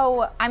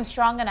 oh, I'm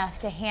strong enough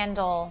to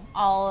handle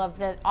all of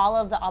the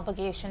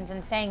obligations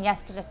and saying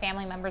yes to the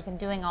family members and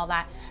doing all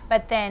that,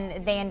 but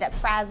then they end up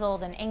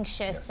frazzled and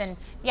anxious, and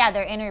yeah,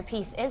 their inner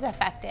peace is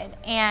affected.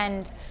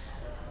 And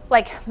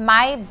like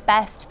my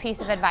best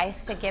piece of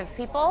advice to give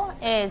people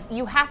is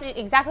you have to,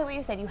 exactly what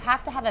you said, you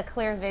have to have a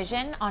clear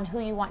vision on who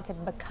you want to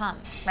become,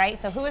 right?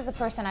 So who is the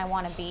person I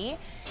want to be?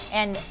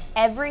 And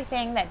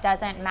everything that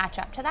doesn't match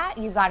up to that,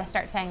 you got to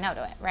start saying no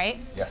to it, right?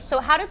 Yes. So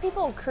how do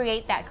people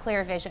create that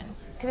clear vision?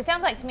 Because it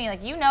sounds like to me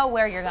like you know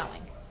where you're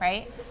going,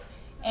 right?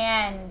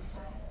 And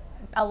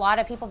a lot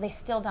of people, they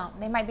still don't.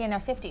 They might be in their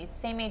 50s,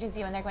 same age as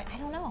you, and they're going, I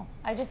don't know.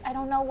 I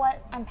don't know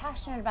what I'm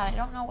passionate about. I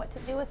don't know what to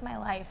do with my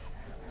life.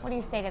 What do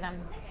you say to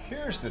them?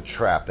 Here's the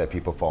trap that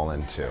people fall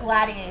into.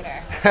 Gladiator.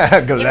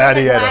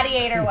 Gladiator.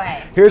 Gladiator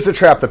way. Here's the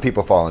trap that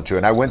people fall into,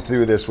 and I went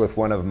through this with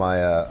one of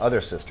my other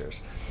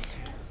sisters.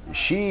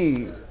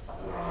 She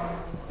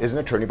is an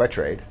attorney by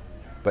trade,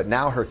 but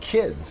now her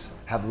kids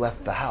have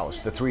left the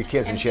house, the 3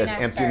 kids, and she has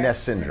empty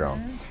nest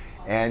syndrome.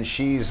 And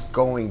she's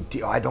going,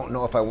 I don't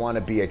know if I want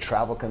to be a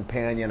travel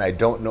companion. I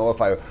don't know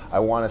if I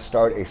want to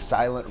start a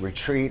silent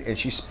retreat. And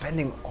she's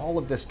spending all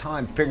of this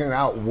time figuring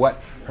out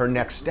what her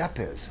next step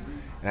is.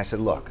 And I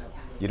said, look,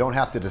 you don't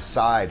have to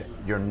decide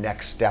your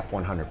next step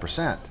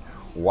 100%.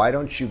 Why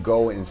don't you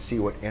go and see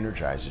what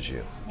energizes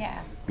you?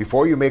 Yeah.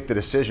 Before you make the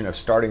decision of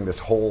starting this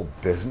whole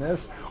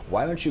business,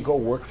 why don't you go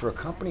work for a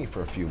company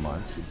for a few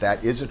months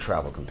that is a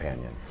travel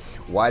companion?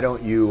 Why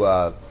don't you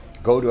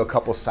go to a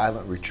couple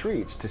silent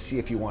retreats to see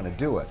if you want to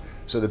do it?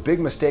 So the big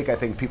mistake I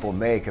think people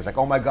make is like,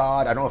 oh my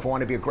God, I don't know if I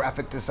want to be a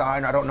graphic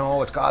designer. I don't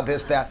know, it's God,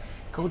 this, that.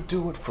 Go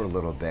do it for a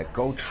little bit,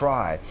 go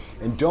try.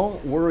 And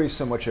don't worry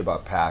so much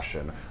about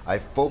passion. I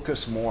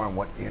focus more on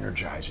what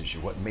energizes you,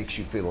 what makes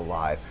you feel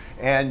alive.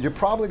 And you're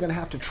probably gonna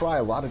have to try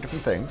a lot of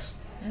different things,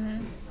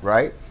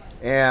 right?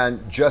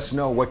 And just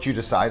know what you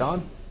decide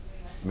on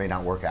may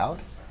not work out,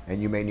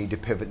 and you may need to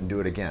pivot and do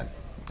it again.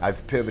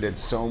 I've pivoted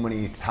so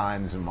many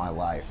times in my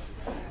life,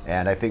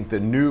 and I think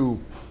the new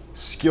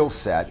skill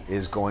set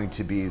is going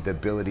to be the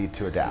ability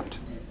to adapt,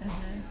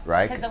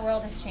 right? Because the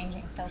world is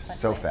changing so quickly.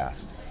 So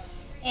fast.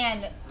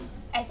 And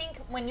I think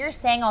when you're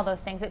saying all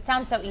those things, it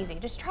sounds so easy.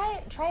 Just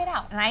try it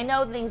out. And I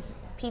know these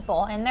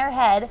people in their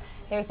head,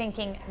 they're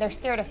thinking they're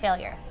scared of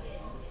failure,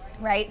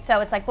 right? So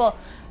it's like, well,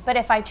 but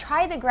if I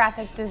try the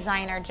graphic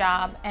designer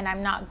job and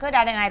I'm not good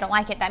at it and I don't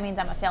like it, that means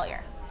I'm a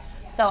failure.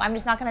 So I'm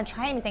just not going to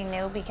try anything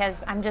new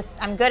because I'm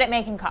good at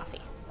making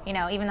coffee. You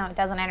know, even though it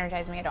doesn't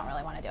energize me, I don't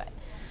really want to do it.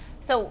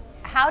 So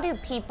how do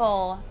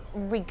people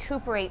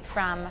recuperate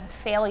from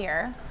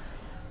failure?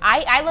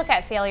 I look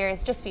at failure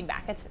as just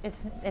feedback.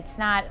 It's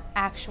not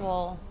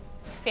actual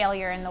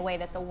failure in the way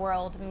that the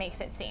world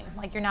makes it seem.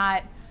 Like you're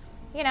not,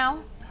 you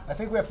know. I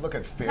think we have to look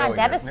at failure. It's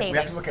not devastating. We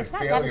have to look at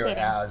failure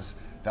as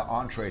the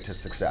entree to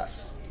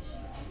success.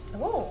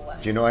 Ooh.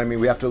 Do you know what I mean?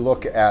 We have to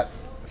look at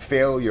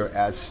failure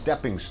as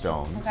stepping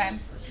stones,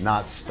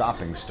 not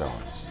stopping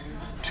stones.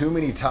 Too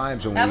many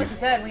times when that was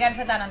good. We got to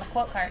put that on the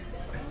quote card.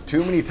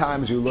 Too many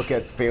times we look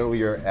at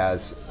failure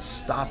as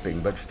stopping,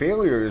 but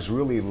failure is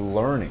really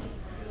learning.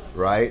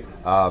 Right?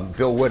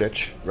 Bill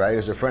Woodich, right,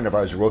 is a friend of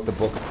ours who wrote the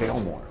book Fail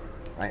More,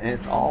 right? And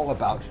it's all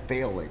about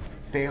failing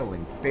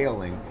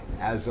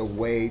as a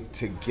way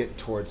to get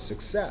towards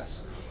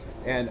success.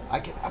 And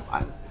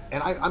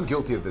I'm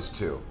guilty of this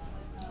too.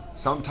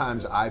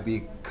 Sometimes I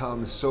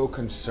become so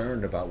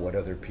concerned about what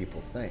other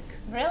people think.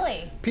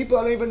 Really? People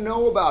I don't even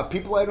know about,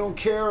 people I don't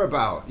care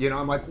about. You know,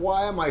 I'm like,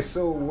 why am I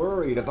so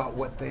worried about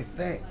what they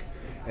think?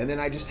 And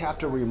then I just have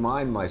to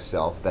remind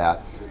myself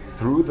that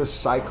through the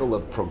cycle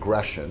of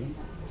progression,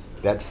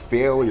 that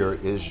failure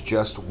is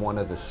just one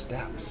of the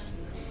steps.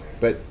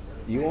 But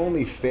you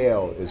only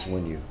fail is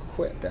when you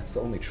quit. That's the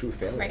only true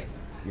failure. Right.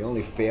 You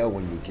only fail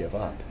when you give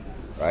up,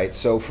 right?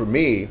 So for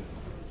me,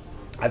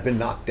 I've been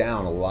knocked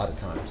down a lot of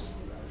times.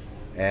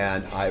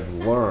 And I've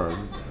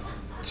learned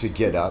to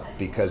get up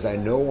because I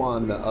know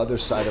on the other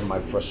side of my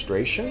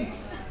frustration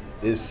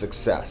is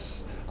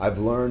success. I've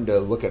learned to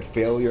look at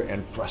failure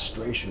and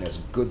frustration as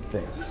good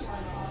things.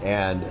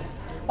 And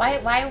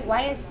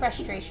why is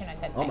frustration a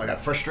good thing? oh my God,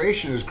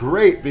 frustration is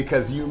great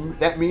because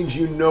that means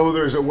you know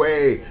there's a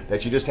way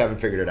that you just haven't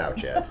figured it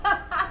out yet.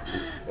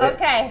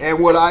 Okay. And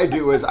what I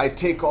do is I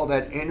take all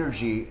that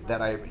energy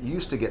that I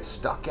used to get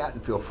stuck at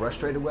and feel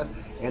frustrated with,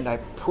 and I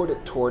put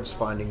it towards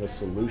finding a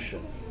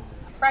solution.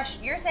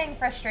 You're saying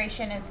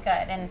frustration is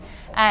good,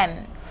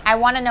 and I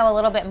want to know a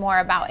little bit more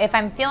about if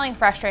I'm feeling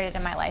frustrated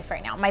in my life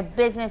right now. My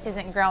business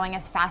isn't growing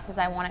as fast as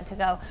I want it to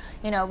go.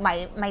 You know,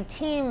 my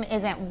team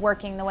isn't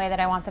working the way that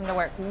I want them to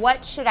work.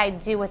 What should I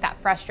do with that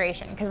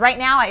frustration? Because right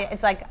now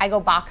it's like I go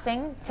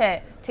boxing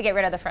to get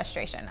rid of the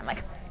frustration. I'm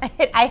like,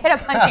 I hit a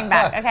punching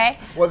bag, okay?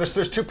 Well,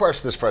 there's two parts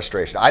to this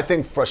frustration. I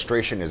think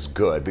frustration is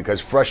good because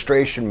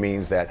frustration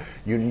means that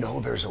you know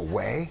there's a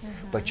way,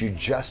 but you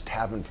just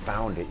haven't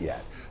found it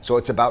yet. So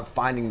it's about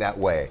finding that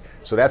way.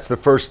 So that's the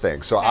first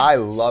thing. So I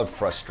love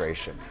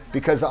frustration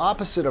because the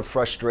opposite of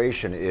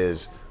frustration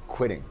is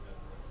quitting,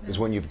 is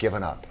when you've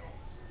given up.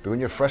 But when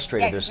you're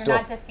frustrated, there's you're still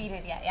not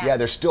defeated yet. Yeah,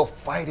 they're still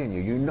fighting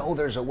you. You know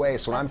there's a way.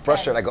 So when I'm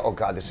frustrated, I go, oh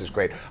God, this is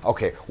great.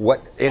 Okay,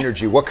 what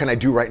energy? What can I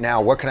do right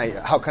now?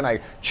 How can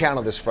I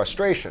channel this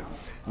frustration?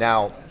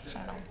 Now,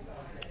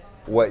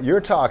 what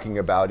you're talking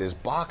about is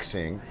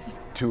boxing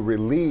to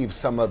relieve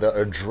some of the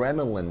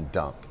adrenaline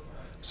dump.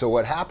 So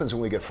what happens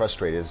when we get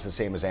frustrated is the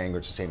same as anger,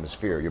 it's the same as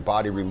fear. Your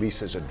body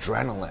releases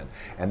adrenaline,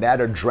 and that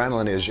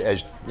adrenaline is,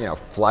 as you know,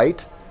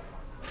 flight,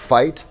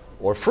 fight,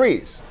 or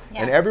freeze.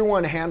 Yeah. And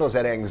everyone handles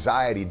that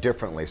anxiety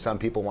differently. Some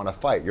people want to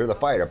fight. You're the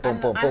fighter. Boom,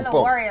 boom, boom, boom. I'm the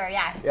warrior,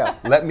 yeah. Yeah,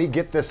 let me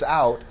get this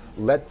out.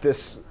 Let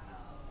this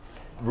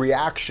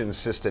reaction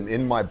system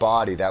in my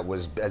body that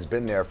has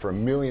been there for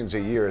millions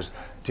of years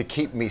to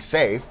keep me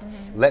safe.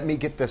 Let me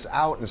get this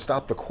out and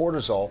stop the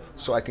cortisol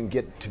so I can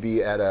get to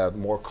be at a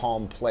more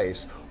calm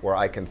place where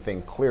I can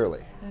think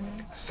clearly.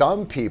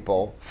 Some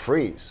people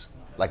freeze,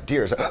 like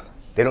deers.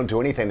 They don't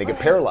do anything. They get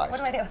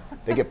paralyzed. What do I do?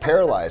 They get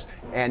paralyzed,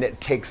 and it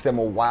takes them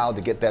a while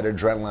to get that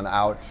adrenaline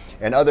out.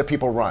 And other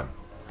people run.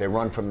 They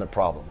run from the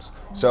problems.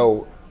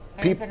 So,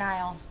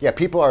 denial. Yeah,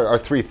 people are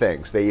three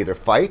things. They either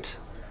fight,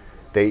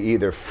 they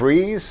either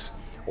freeze,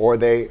 or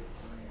they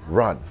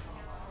run.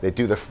 They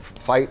do the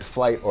fight,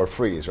 flight, or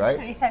freeze,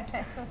 right?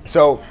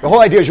 So the whole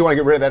idea is you want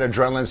to get rid of that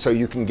adrenaline so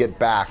you can get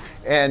back.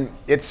 And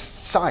it's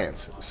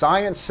science.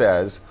 Science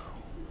says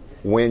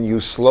when you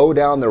slow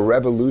down the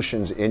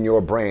revolutions in your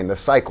brain, the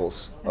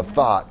cycles of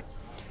thought,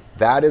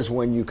 that is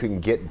when you can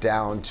get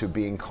down to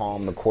being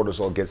calm, the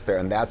cortisol gets there,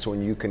 and that's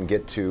when you can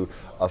get to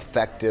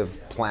effective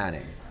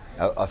planning,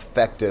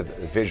 effective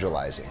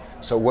visualizing.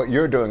 So what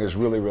you're doing is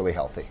really, really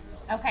healthy.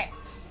 Okay,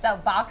 so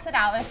box it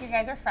out if you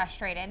guys are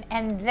frustrated,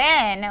 and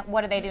then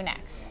what do they do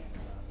next?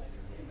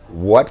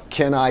 What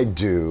can I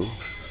do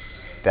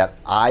that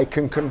I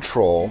can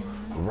control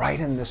right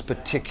in this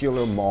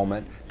particular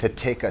moment to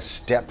take a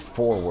step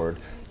forward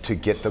to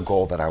get the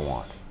goal that I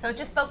want? So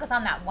just focus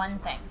on that one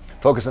thing.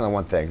 Focus on that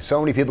one thing. So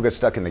many people get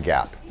stuck in the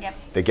gap. Yep.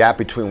 The gap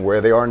between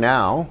where they are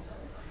now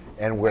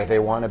and where they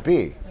want to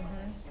be.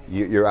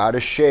 You're out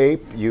of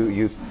shape.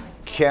 You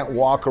can't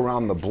walk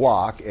around the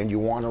block, and you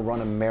want to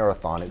run a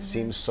marathon. It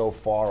seems so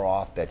far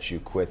off that you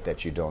quit,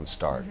 that you don't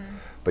start.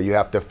 But you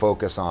have to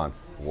focus on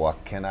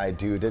what can I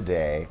do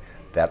today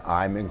that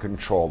I'm in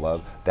control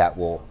of that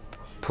will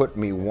put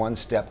me one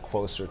step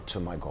closer to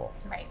my goal.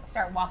 Right.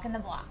 Start walking the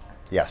block.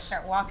 Yes.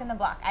 Start walking the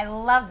block. I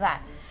love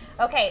that.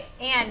 Okay,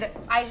 and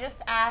I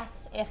just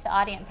asked if the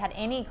audience had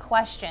any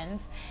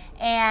questions,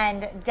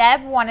 and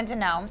Deb wanted to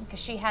know, because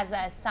she has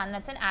a son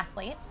that's an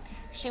athlete,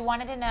 she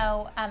wanted to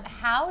know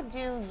how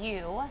do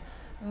you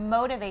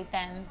motivate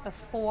them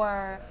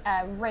before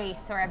a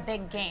race or a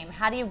big game?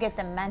 How do you get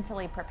them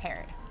mentally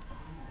prepared?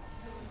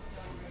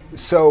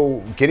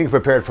 So getting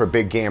prepared for a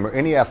big game or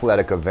any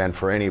athletic event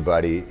for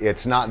anybody,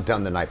 it's not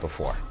done the night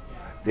before.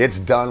 It's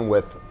done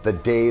with the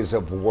days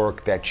of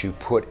work that you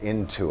put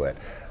into it.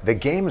 The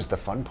game is the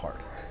fun part,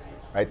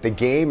 right? The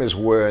game is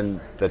when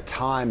the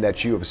time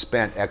that you have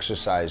spent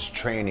exercise,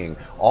 training,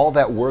 all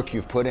that work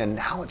you've put in,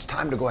 now it's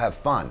time to go have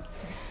fun.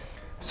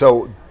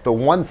 So the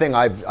one thing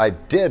I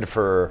did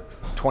for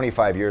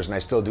 25 years, and I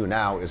still do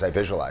now, is I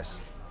visualize.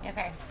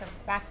 Okay, so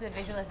back to the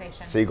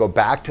visualization. So you go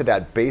back to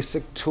that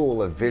basic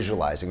tool of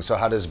visualizing. So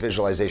how does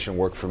visualization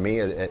work for me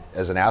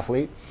as an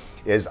athlete?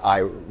 Is I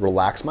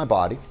relax my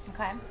body.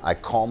 Okay. I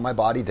calm my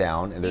body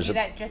down. And you do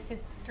that just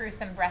through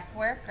some breath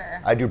work?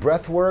 Or? I do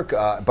breath work,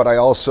 but I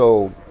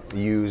also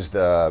use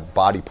the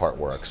body part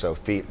work. So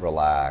feet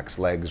relax,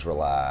 legs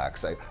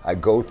relax. I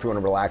go through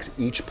and relax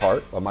each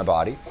part of my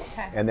body.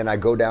 Okay. And then I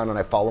go down and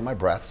I follow my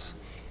breaths.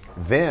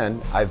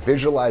 Then I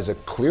visualize a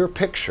clear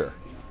picture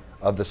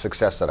of the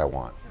success that I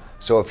want.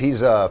 So if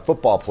he's a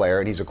football player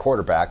and he's a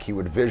quarterback, he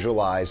would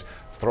visualize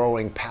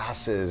throwing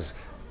passes,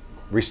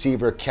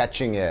 receiver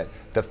catching it,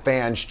 the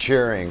fans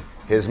cheering,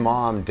 his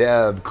mom,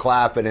 Deb,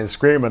 clapping and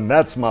screaming,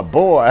 "That's my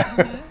boy."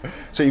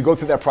 So you go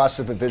through that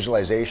process of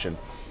visualization.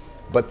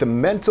 But the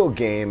mental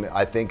game,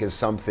 I think,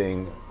 is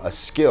a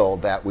skill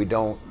that we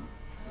don't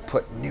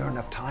put near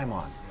enough time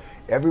on.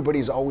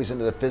 Everybody's always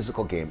into the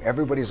physical game.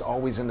 Everybody's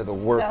always into the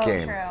work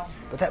game.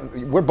 True.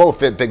 But we're both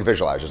big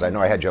visualizers. I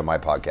know I had you on my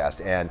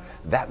podcast. And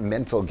that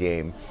mental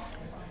game,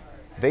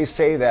 they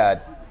say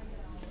that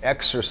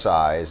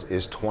exercise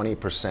is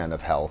 20%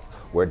 of health,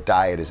 where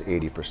diet is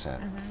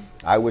 80%.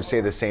 I would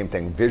say the same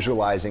thing.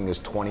 Visualizing is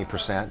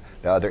 20%.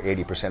 The other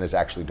 80% is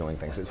actually doing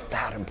things. It's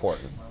that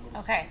important.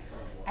 Okay.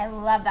 I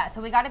love that.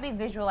 So we got to be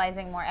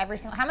visualizing more every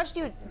single. How much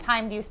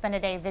time do you spend a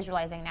day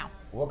visualizing now?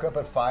 Woke up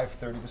at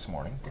 5:30 this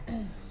morning,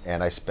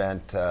 and I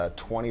spent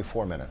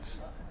 24 minutes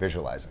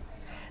visualizing.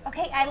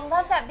 Okay, I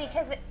love that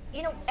because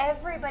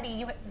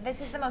everybody. This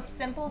is the most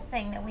simple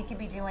thing that we could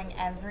be doing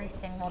every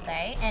single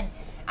day. And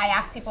I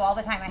ask people all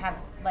the time. I have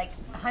like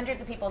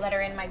hundreds of people that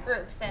are in my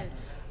groups, and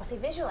I'll say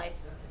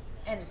visualize,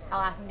 and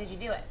I'll ask them, "Did you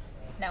do it?"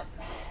 No.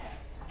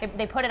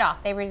 They put it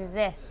off. They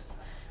resist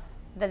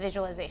the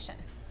visualization.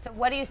 So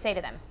what do you say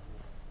to them?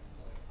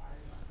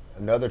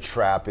 Another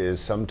trap is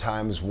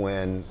sometimes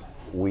when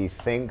we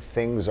think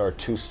things are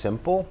too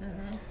simple,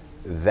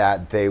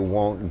 that they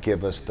won't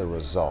give us the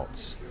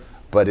results.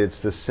 But it's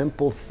the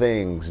simple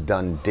things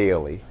done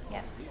daily.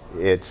 Yep.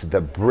 It's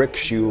the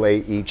bricks you lay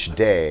each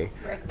day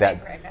that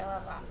I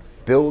love that.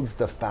 builds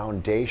the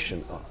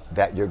foundation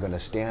that you're going to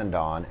stand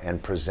on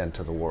and present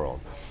to the world.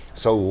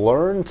 So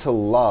learn to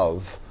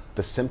love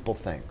the simple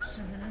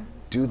things.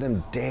 Do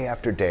them day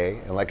after day,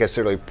 and like I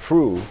said earlier,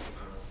 prove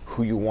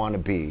who you want to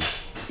be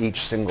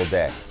each single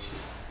day.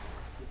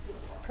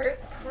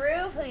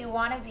 Prove who you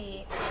want to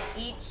be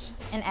each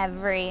and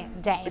every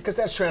day. Because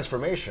that's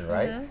transformation,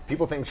 right?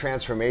 People think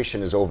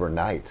transformation is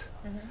overnight,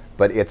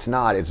 but it's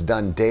not. It's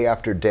done day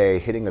after day,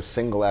 hitting a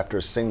single after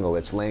a single.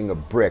 It's laying a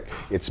brick.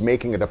 It's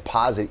making a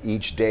deposit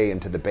each day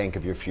into the bank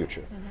of your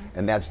future.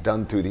 And that's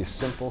done through these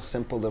simple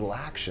little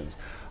actions.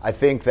 I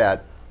think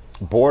that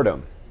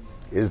boredom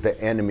is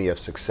the enemy of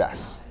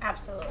success.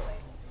 Absolutely.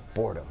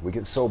 Boredom. We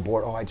get so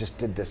bored. Oh, I just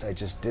did this.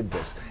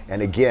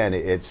 And again,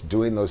 it's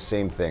doing those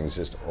same things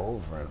just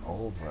over and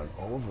over and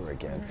over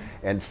again.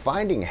 And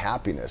finding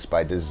happiness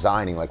by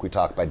designing, like we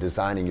talked, by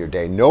designing your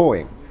day,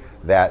 knowing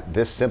that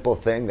this simple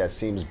thing that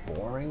seems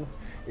boring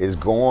is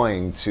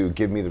going to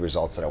give me the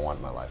results that I want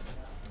in my life.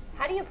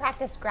 How do you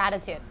practice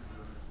gratitude?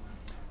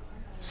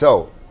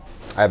 So,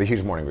 I have a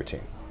huge morning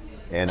routine,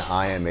 and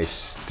I am a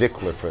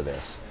stickler for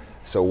this.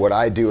 So what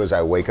I do is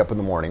I wake up in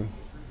the morning,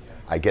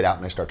 I get out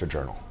and I start to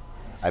journal.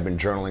 I've been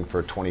journaling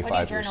for 25 years.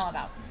 What do you journal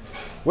about?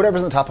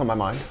 Whatever's on the top of my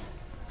mind.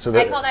 So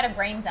I call that a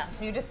brain dump.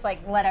 So you just like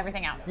let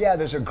everything out. Yeah,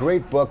 there's a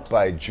great book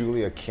by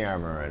Julia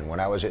Cameron.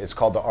 It's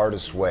called The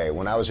Artist's Way.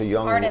 When I was a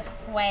young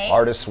Artist's Way.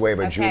 Artist's Way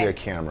by Julia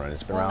Cameron.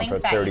 It's been around for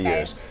 30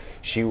 years.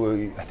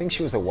 I think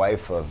she was the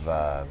wife of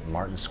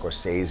Martin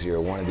Scorsese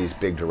or one of these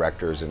big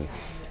directors,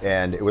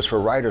 and it was for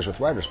writers with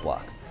writer's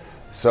block.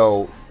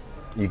 So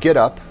you get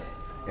up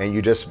and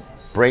you just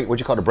what'd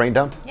you call it, a brain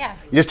dump? Yeah.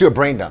 You just do a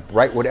brain dump,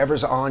 right?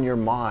 Whatever's on your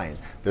mind.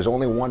 There's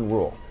only one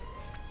rule.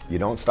 You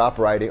don't stop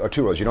writing, or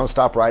two rules. You don't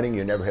stop writing,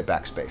 you never hit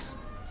backspace.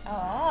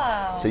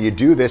 Oh. So you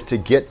do this to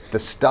get the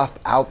stuff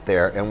out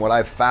there, and what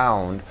I've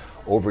found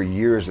over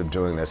years of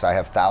doing this, I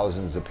have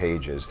thousands of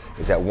pages,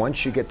 is that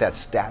once you get that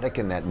static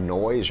and that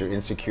noise, your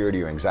insecurity,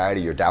 your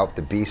anxiety, your doubt,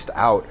 the beast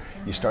out,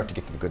 you start to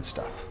get to the good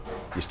stuff.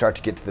 You start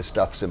to get to the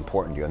stuff that's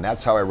important to you. And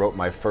that's how I wrote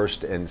my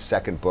first and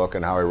second book,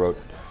 and how I wrote,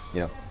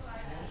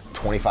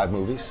 25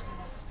 movies,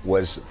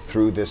 was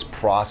through this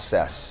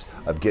process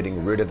of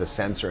getting rid of the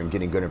censor and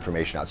getting good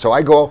information out. So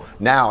I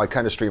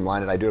kind of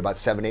streamline it. I do about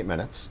 7-8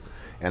 minutes,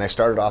 and I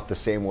started off the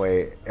same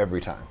way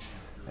every time.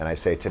 And I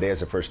say, today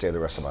is the first day of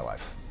the rest of my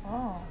life.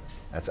 Oh.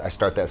 I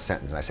start that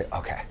sentence and I say,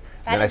 okay.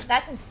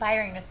 That's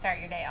inspiring to start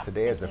your day off.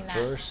 Today is the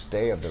first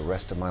day of the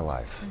rest of my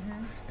life.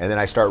 And then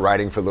I start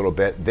writing for a little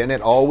bit. Then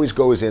it always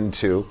goes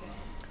into,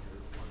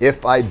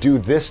 if I do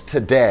this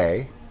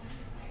today,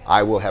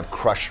 I will have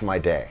crushed my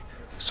day.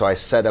 So I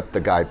set up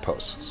the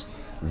guideposts.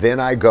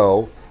 Then I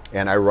go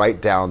and I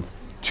write down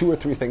 2 or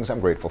 3 things I'm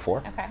grateful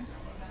for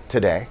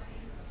today.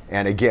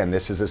 And again,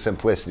 this is a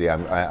simplicity.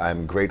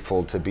 I'm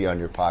grateful to be on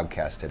your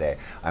podcast today.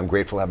 I'm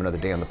grateful to have another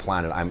day on the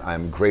planet.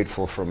 I'm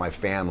grateful for my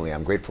family.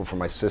 I'm grateful for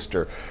my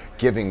sister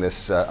giving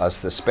us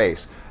the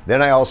space.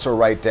 Then I also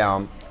write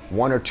down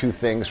 1 or 2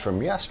 things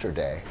from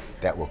yesterday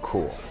that were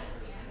cool.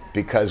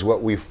 Because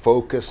what we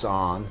focus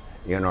on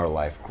in our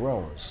life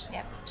grows.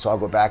 Yep. So I'll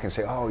go back and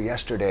say, oh,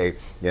 yesterday,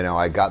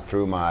 I got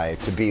through my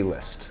to-be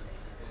list,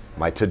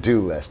 my to-do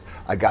list.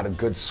 I got a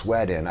good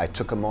sweat in. I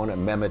took a moment,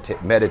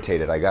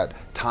 meditated. I got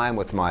time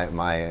with my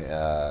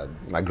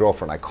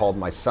girlfriend. I called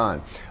my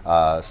son.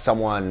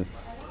 Someone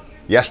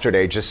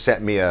yesterday just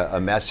sent me a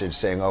message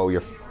saying, oh,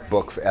 your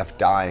book, F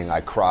Dying.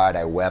 I cried,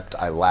 I wept,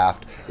 I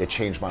laughed. It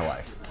changed my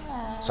life.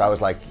 Aww. So I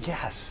was like,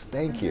 yes,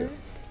 thank you.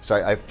 So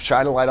I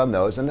shine a light on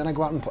those, and then I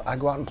go out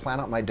and plan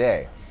out my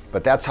day.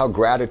 But that's how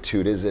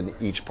gratitude is in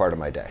each part of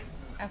my day.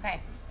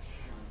 Okay.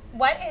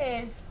 What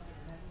is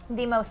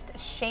the most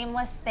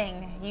shameless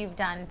thing you've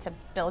done to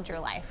build your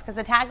life? Because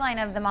the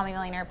tagline of the Mommy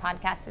Millionaire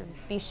podcast is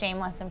be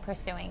shameless in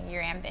pursuing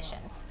your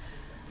ambitions.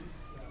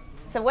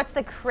 So what's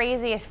the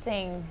craziest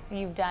thing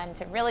you've done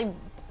to really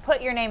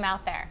put your name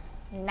out there?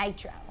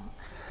 Nitro.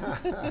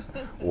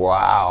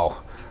 Wow.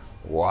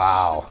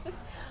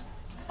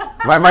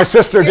 My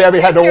sister Debbie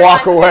had to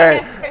walk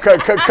away.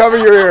 Cover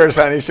your ears,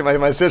 honey.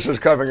 My sister's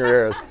covering her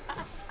ears.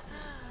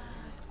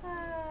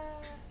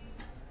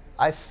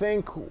 I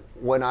think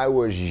when I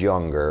was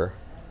younger,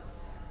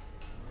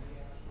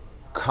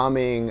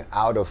 coming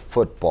out of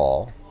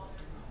football,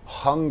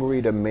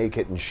 hungry to make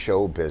it in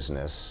show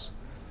business,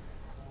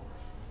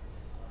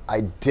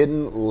 I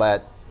didn't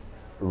let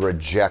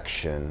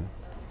rejection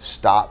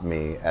stop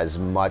me as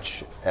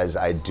much as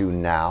I do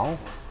now,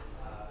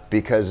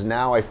 because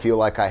now I feel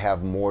like I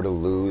have more to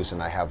lose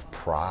and I have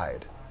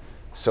pride.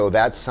 So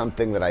that's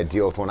something that I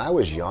deal with. When I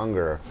was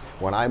younger,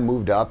 when I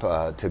moved up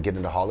to get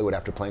into Hollywood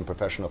after playing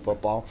professional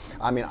football,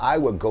 I mean, I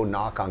would go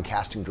knock on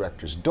casting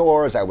directors'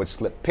 doors, I would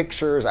slip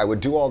pictures, I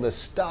would do all this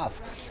stuff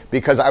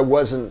because I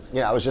wasn't, you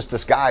know, I was just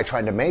this guy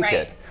trying to make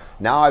it.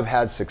 Now I've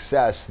had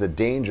success. The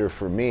danger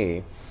for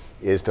me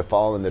is to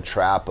fall in the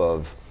trap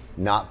of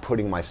not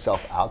putting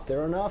myself out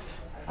there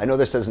enough. I know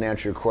this doesn't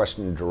answer your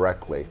question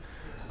directly.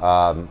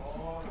 I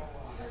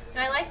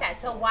like that.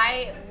 So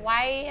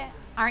why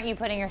aren't you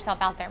putting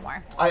yourself out there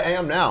more? I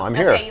am now. I'm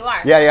here. Okay, you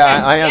are.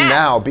 Yeah, I am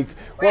now.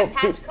 We're at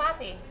Patch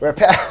Coffee.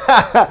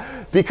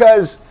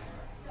 Because,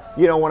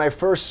 you know, when I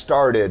first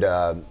started,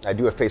 I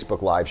do a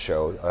Facebook Live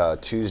show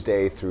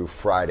Tuesday through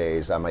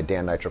Fridays on my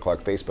Dan Nitro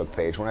Clark Facebook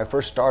page. When I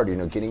first started, you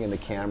know, getting in the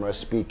camera,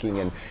 speaking,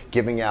 and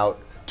giving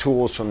out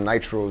tools from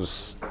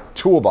Nitro's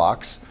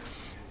toolbox,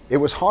 it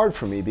was hard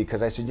for me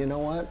because I said, you know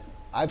what?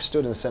 I've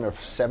stood in the center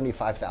of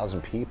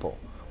 75,000 people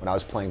when I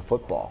was playing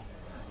football.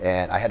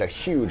 And I had a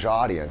huge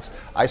audience.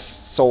 I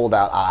sold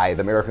out,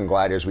 the American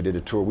Gladiators, we did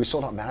a tour. We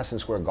sold out Madison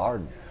Square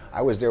Garden.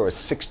 I was there with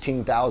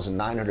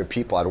 16,900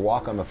 people. I'd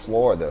walk on the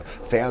floor, the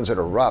fans would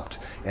erupt.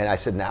 And I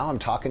said, now I'm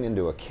talking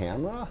into a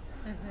camera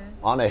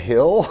on a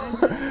hill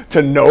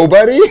to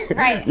nobody.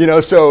 Right. You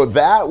know, so it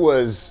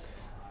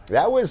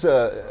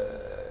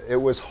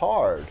was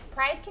hard.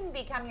 Pride can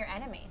become your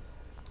enemy.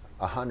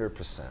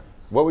 100%.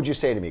 What would you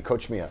say to me?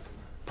 Coach me up.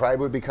 Pride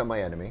would become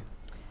my enemy.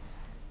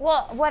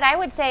 Well, what I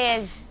would say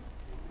is,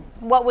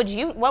 what would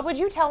you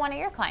tell one of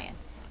your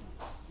clients?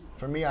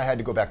 For me, I had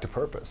to go back to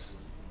purpose.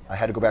 I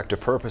had to go back to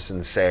purpose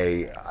and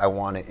say, I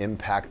want to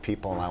impact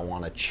people and I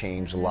want to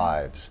change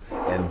lives.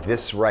 And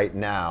this right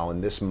now, in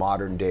this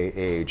modern day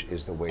age,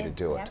 is the way to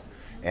do it.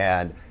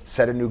 And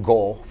set a new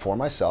goal for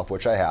myself,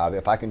 which I have.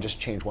 If I can just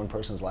change one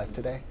person's life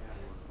today,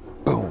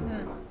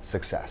 boom,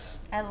 success.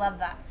 I love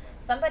that.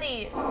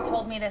 Somebody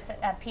told me this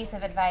a piece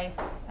of advice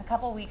a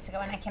couple weeks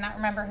ago, and I cannot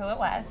remember who it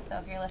was, so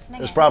if you're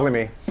listening, it's probably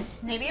me.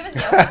 Maybe it was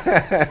you.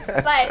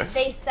 But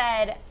they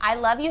said, I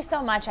love you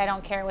so much, I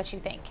don't care what you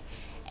think.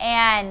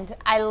 And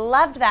I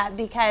loved that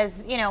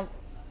because, you know,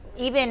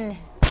 even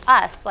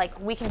us, like,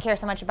 we can care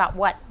so much about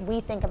what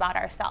we think about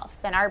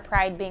ourselves and our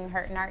pride being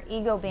hurt and our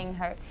ego being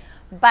hurt.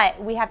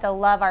 But we have to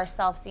love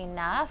ourselves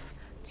enough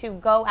to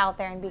go out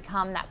there and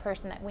become that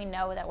person that we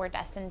know that we're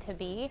destined to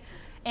be.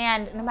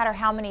 And no matter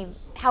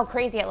how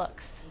crazy it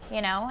looks,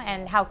 you know,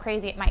 and how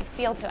crazy it might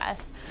feel to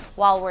us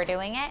while we're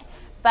doing it,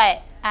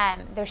 but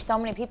there's so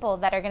many people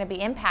that are going to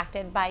be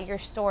impacted by your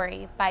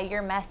story, by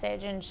your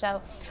message. And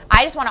so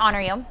I just want to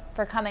honor you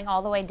for coming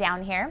all the way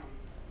down here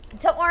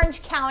to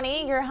Orange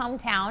County, your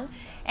hometown,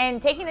 and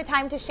taking the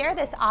time to share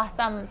this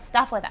awesome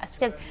stuff with us,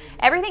 because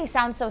everything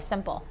sounds so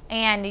simple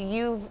and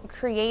you've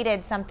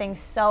created something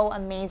so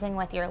amazing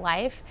with your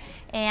life,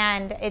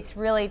 and it's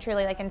really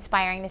truly like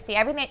inspiring to see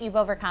everything that you've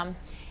overcome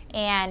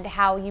and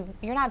how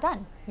you're not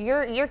done.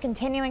 You're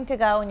continuing to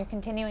go and you're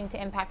continuing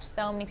to impact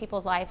so many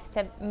people's lives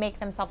to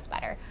make themselves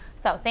better.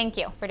 So thank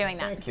you for doing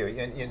that. Thank you.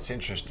 And it's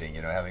interesting,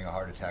 you know, having a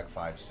heart attack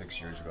 5-6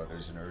 years ago,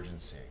 there's an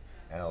urgency.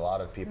 And a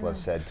lot of people have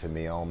said to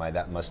me, oh my,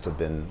 that must have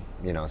been,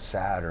 you know,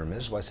 sad or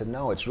miserable. I said,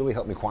 no, it's really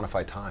helped me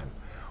quantify time.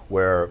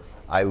 Where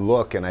I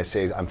look and I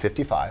say, I'm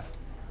 55.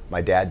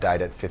 My dad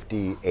died at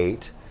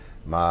 58.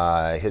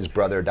 His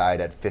brother died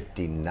at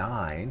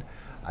 59.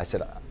 I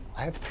said,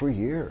 I have 3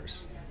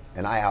 years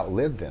and I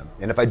outlived them.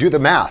 And if I do the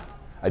math,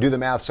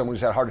 someone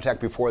who's had a heart attack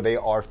before they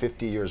are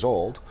 50 years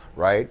old,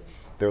 right?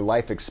 Their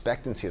life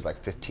expectancy is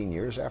like 15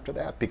 years after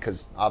that,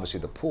 because obviously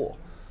the pool.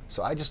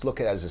 So I just look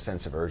at it as a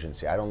sense of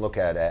urgency. I don't look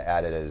at it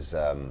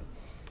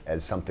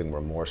as something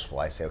remorseful.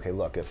 I say, okay,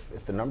 look,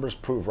 if the numbers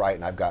prove right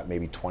and I've got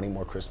maybe 20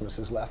 more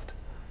Christmases left,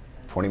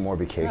 20 more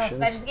vacations.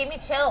 That just gave me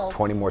chills.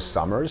 20 more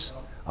summers,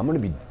 I'm gonna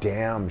be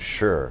damn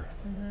sure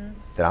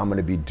that I'm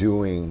gonna be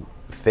doing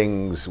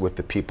things with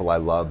the people I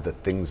love, the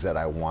things that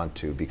I want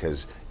to,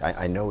 because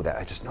I know that,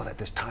 I just know that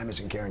this time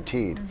isn't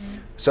guaranteed.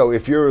 So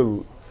if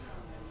you're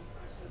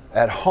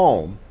at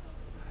home,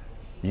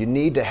 you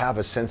need to have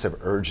a sense of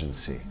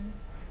urgency.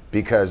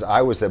 Because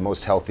I was the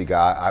most healthy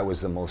guy, I was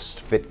the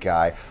most fit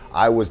guy,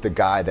 I was the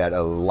guy that a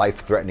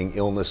life-threatening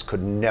illness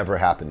could never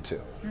happen to.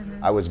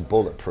 I was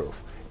bulletproof,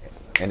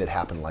 and it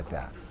happened like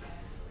that.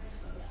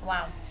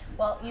 Wow.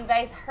 Well, you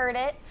guys heard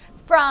it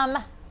from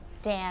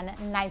Dan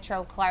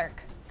Nitro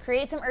Clark.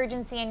 Create some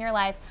urgency in your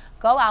life,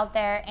 go out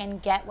there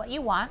and get what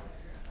you want.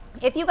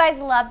 If you guys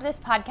loved this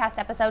podcast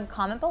episode,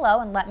 comment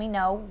below and let me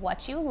know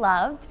what you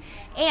loved.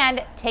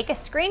 And take a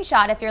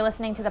screenshot if you're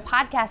listening to the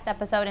podcast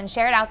episode and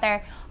share it out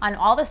there on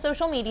all the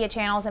social media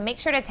channels. And make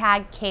sure to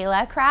tag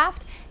Cayla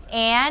Craft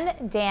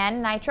and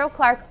Dan Nitro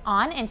Clark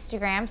on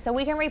Instagram so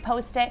we can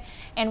repost it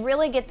and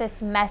really get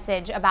this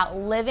message about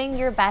living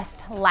your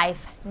best life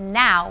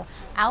now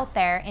out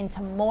there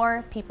into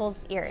more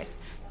people's ears.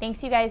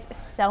 Thanks you guys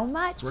so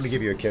much. We're going to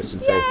give you a kiss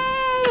and say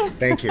Yay!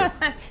 thank you.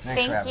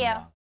 Thank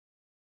you.